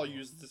 I guess I'll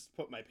use this to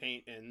put my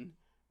paint in.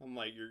 I'm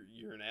like,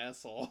 you're an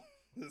asshole.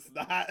 It's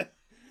not.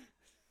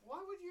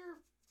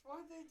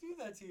 Why'd they do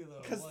that to you,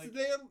 though? Because Like,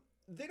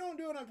 they don't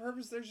do it on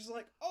purpose. They're just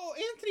like, oh,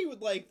 Anthony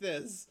would like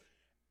this.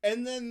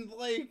 And then,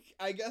 like,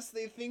 I guess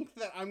they think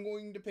that I'm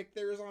going to pick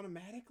theirs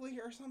automatically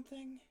or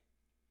something.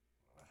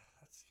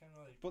 that's kind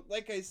of like... But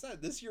like I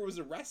said, this year was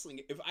a wrestling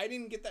game. If I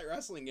didn't get that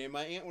wrestling game,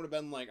 my aunt would have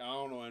been like, I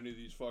don't know any of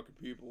these fucking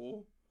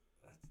people.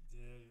 That's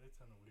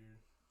kind of weird.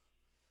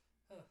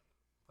 Huh.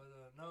 But,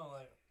 no,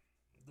 like,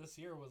 this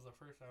year was the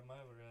first time I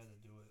ever had to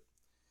do it.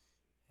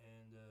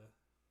 And,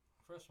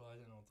 first of all, I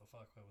didn't know what the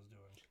fuck I was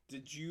doing.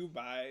 Did you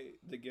buy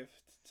the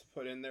gift to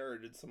put in there, or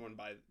did someone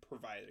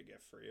provide a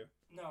gift for you?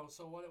 No,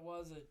 so what it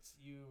was, it's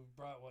you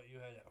brought what you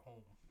had at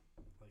home.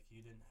 Like,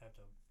 you didn't have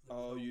to...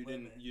 Oh, you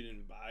limit.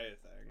 didn't buy a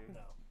thing.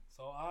 No.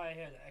 So I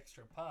had an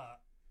extra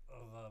pot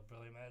of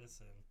Billy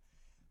Madison.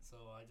 So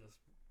I just...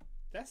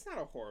 That's not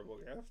a horrible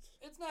gift.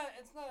 It's not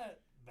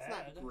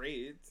bad. It's not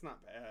great. It's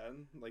not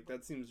bad. Like,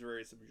 that seems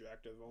very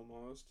subjective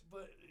almost.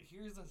 But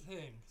here's the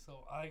thing.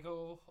 So I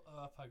go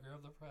up, I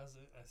grab the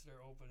present, I start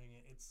opening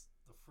it. It's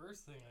the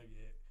first thing I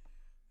get.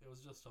 It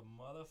was just a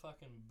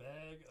motherfucking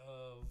bag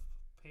of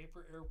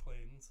paper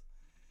airplanes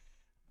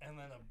and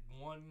then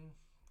one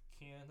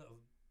can of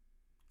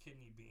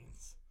kidney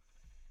beans.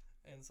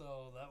 And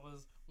so that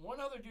was... One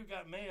other dude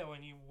got mayo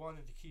and he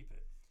wanted to keep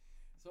it.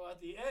 So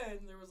at the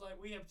end, there was like,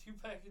 we have 2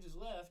 packages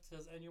left.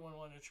 Does anyone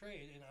want to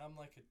trade? And I'm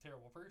like a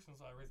terrible person,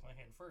 so I raised my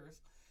hand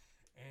first.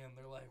 And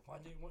they're like, why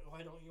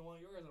don't you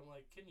want yours? I'm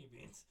like, kidney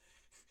beans.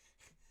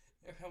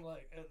 I'm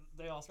like,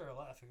 they all started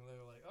laughing. They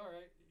were like, all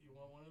right, you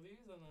want one of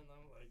these? And then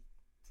I'm like,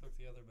 took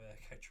the other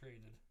bag. I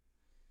traded.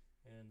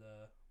 And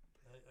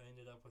I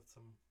ended up with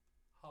some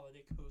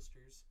holiday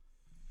coasters.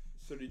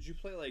 So did you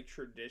play like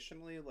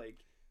traditionally,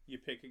 like you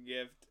pick a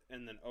gift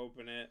and then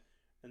open it,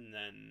 and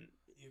then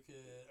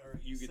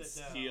you could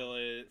steal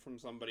it from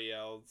somebody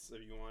else if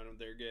you wanted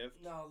their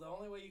gift? No, the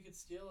only way you could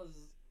steal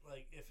is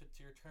like if it's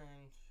your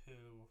turn to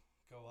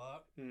go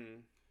up.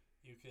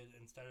 You could,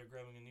 instead of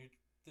grabbing a new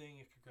thing,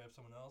 you could grab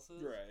someone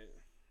else's. Right.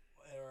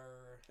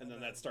 And then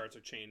that starts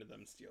a chain of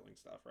them stealing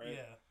stuff, right?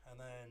 Yeah, and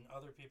then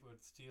other people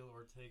would steal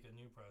or take a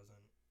new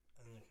present,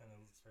 and then it kind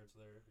of starts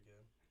there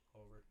again,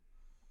 over.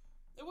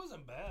 It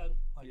wasn't bad.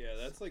 Like, yeah,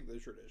 that's like the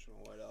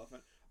traditional white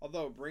elephant.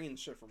 Although bringing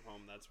shit from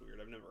home, that's weird.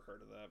 I've never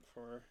heard of that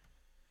before.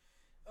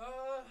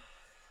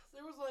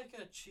 There was like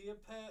a chia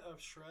pet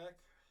of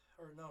Shrek,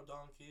 or no,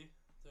 Donkey.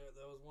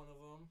 That was one of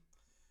them.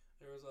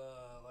 There was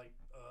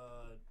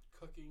a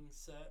cooking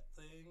set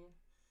thing.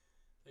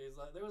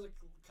 There was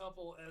a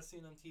couple as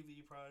seen on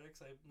TV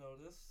products I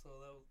noticed, so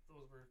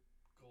those were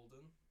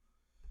golden.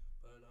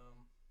 But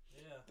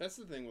yeah. That's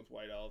the thing with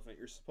White Elephant.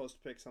 You're supposed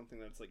to pick something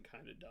that's like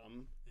kind of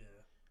dumb.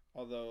 Yeah.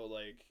 Although,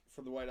 like,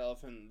 for the White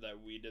Elephant that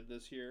we did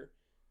this year,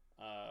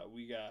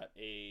 we got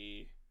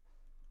a...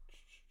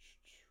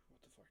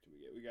 What the fuck did we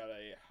get? We got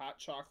a hot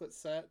chocolate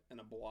set and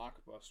a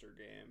Blockbuster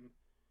game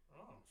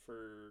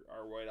for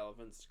our White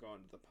Elephants to go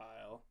into the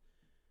pile.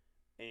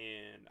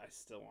 And I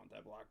still want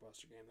that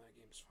Blockbuster game. That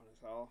game's fun as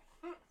hell.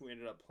 We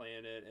ended up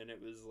playing it, and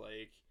it was,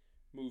 like,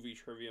 movie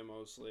trivia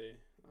mostly.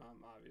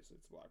 Obviously,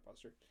 it's a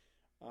Blockbuster.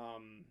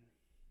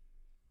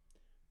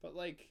 But,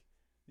 like...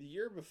 The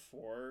year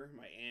before,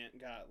 my aunt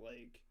got,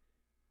 like,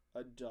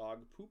 a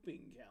dog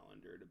pooping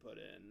calendar to put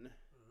in.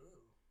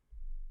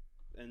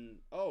 Ooh. And,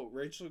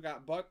 Rachel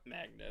got butt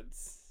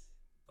magnets.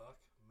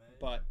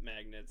 Butt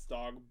magnets.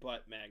 Dog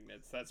butt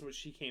magnets. That's what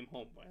she came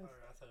home with.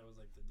 I thought it was,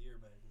 like, the deer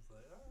magnets.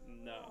 Like,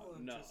 no.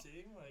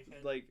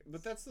 Interesting.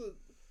 But that's the...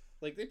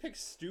 Like, they pick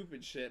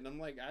stupid shit, and I'm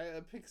like, I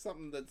pick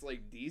something that's,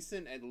 like,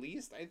 decent at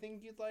least. I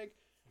think you'd like...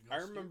 I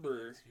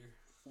remember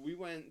we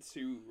went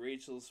to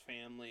Rachel's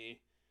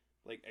family...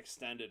 Like,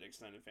 extended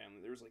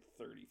family. There was, like,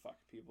 30 fucking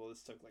people.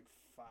 This took, like,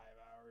 5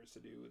 hours to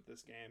do with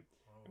this game.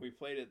 Oh. And we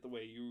played it the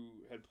way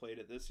you had played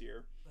it this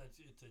year.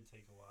 It did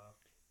take a while.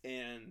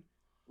 And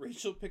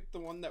Rachel picked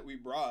the one that we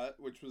brought,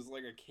 which was,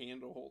 like, a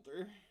candle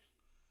holder.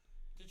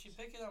 Did she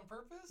pick it on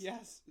purpose?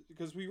 Yes,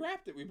 because we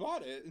wrapped it. We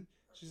bought it.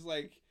 She's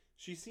like,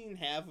 she's seen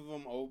half of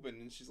them open,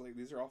 and she's like,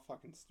 these are all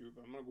fucking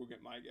stupid. I'm gonna go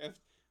get my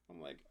gift.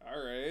 I'm like,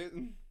 alright. I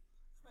mean,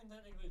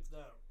 technically it's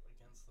not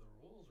against the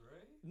rules,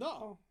 right?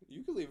 No,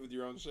 you can leave with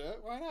your own shit.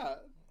 Why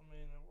not? I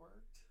mean, it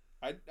worked.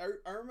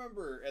 I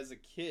remember as a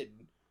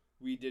kid,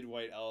 we did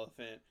White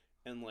Elephant,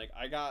 and like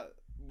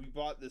we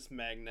bought this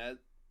magnetics.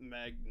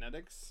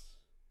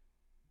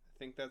 I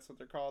think that's what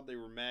they're called. They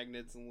were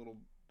magnets and little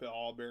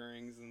ball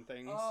bearings and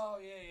things. Oh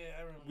yeah,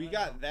 I remember. We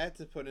got that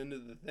to put into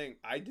the thing.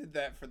 I did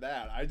that for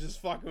that. I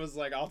just fucking was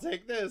like, I'll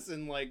take this,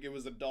 and like it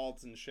was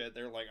adults and shit.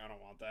 They're like, I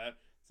don't want that.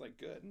 It's like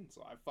good, and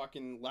so I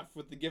fucking left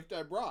with the gift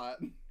I brought.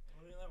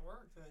 I mean, that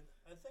worked.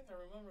 I think I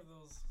remember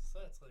those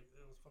sets. Like,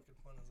 it was fucking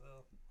fun as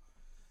hell.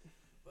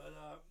 But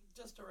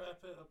just to wrap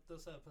it up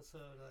this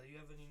episode,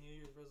 you have any New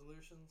Year's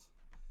resolutions?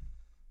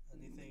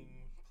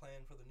 Anything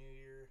planned for the new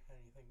year?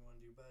 Anything you want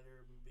to do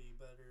better, be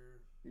better?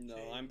 No,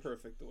 change? I'm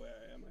perfect the way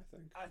I am, I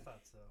think. I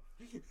thought so.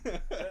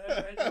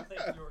 I don't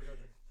think you were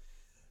going to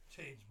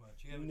change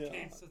much. You haven't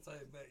changed since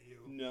I met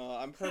you. No,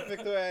 I'm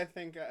perfect the way I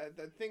think. I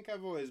think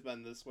I've always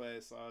been this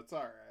way, so it's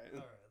alright.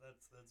 Alright,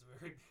 that's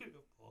very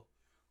beautiful.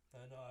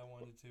 I know I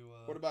wanted to...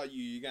 what about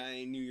you? You got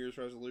any New Year's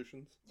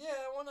resolutions? Yeah,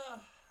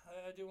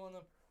 I do want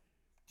to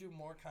do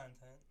more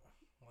content.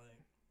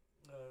 Like,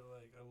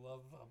 I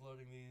love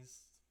uploading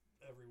these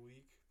every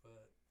week,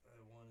 but I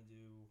want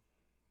to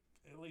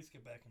at least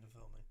get back into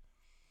filming.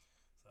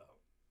 So,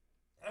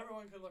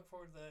 everyone can look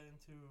forward to that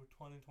into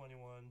 2021.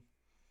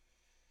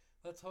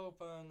 Let's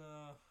hope on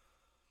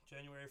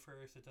January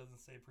 1st it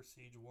doesn't say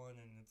Prestige 1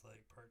 and it's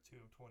like part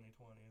 2 of 2020,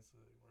 so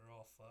we're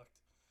all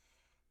fucked.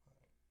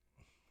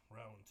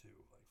 Round 2,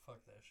 like,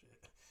 fuck that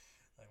shit.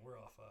 Like, we're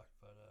all fucked,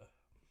 but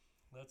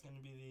that's gonna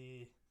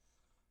be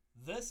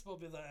this will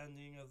be the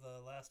ending of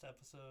the last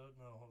episode.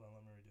 No, hold on,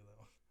 let me redo that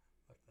one.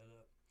 Fuck that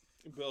up.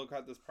 Bill,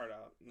 cut this part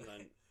out, and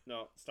then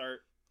no, start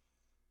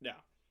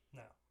now.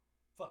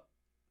 Fuck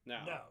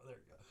now. There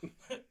you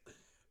go.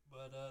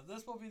 But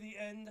this will be the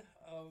end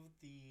of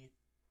the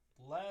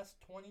last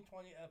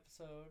 2020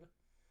 episode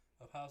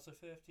of House of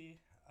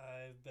 50.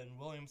 I've been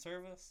William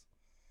Service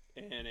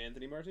and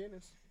Anthony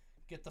Martinez.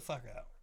 Get the fuck out.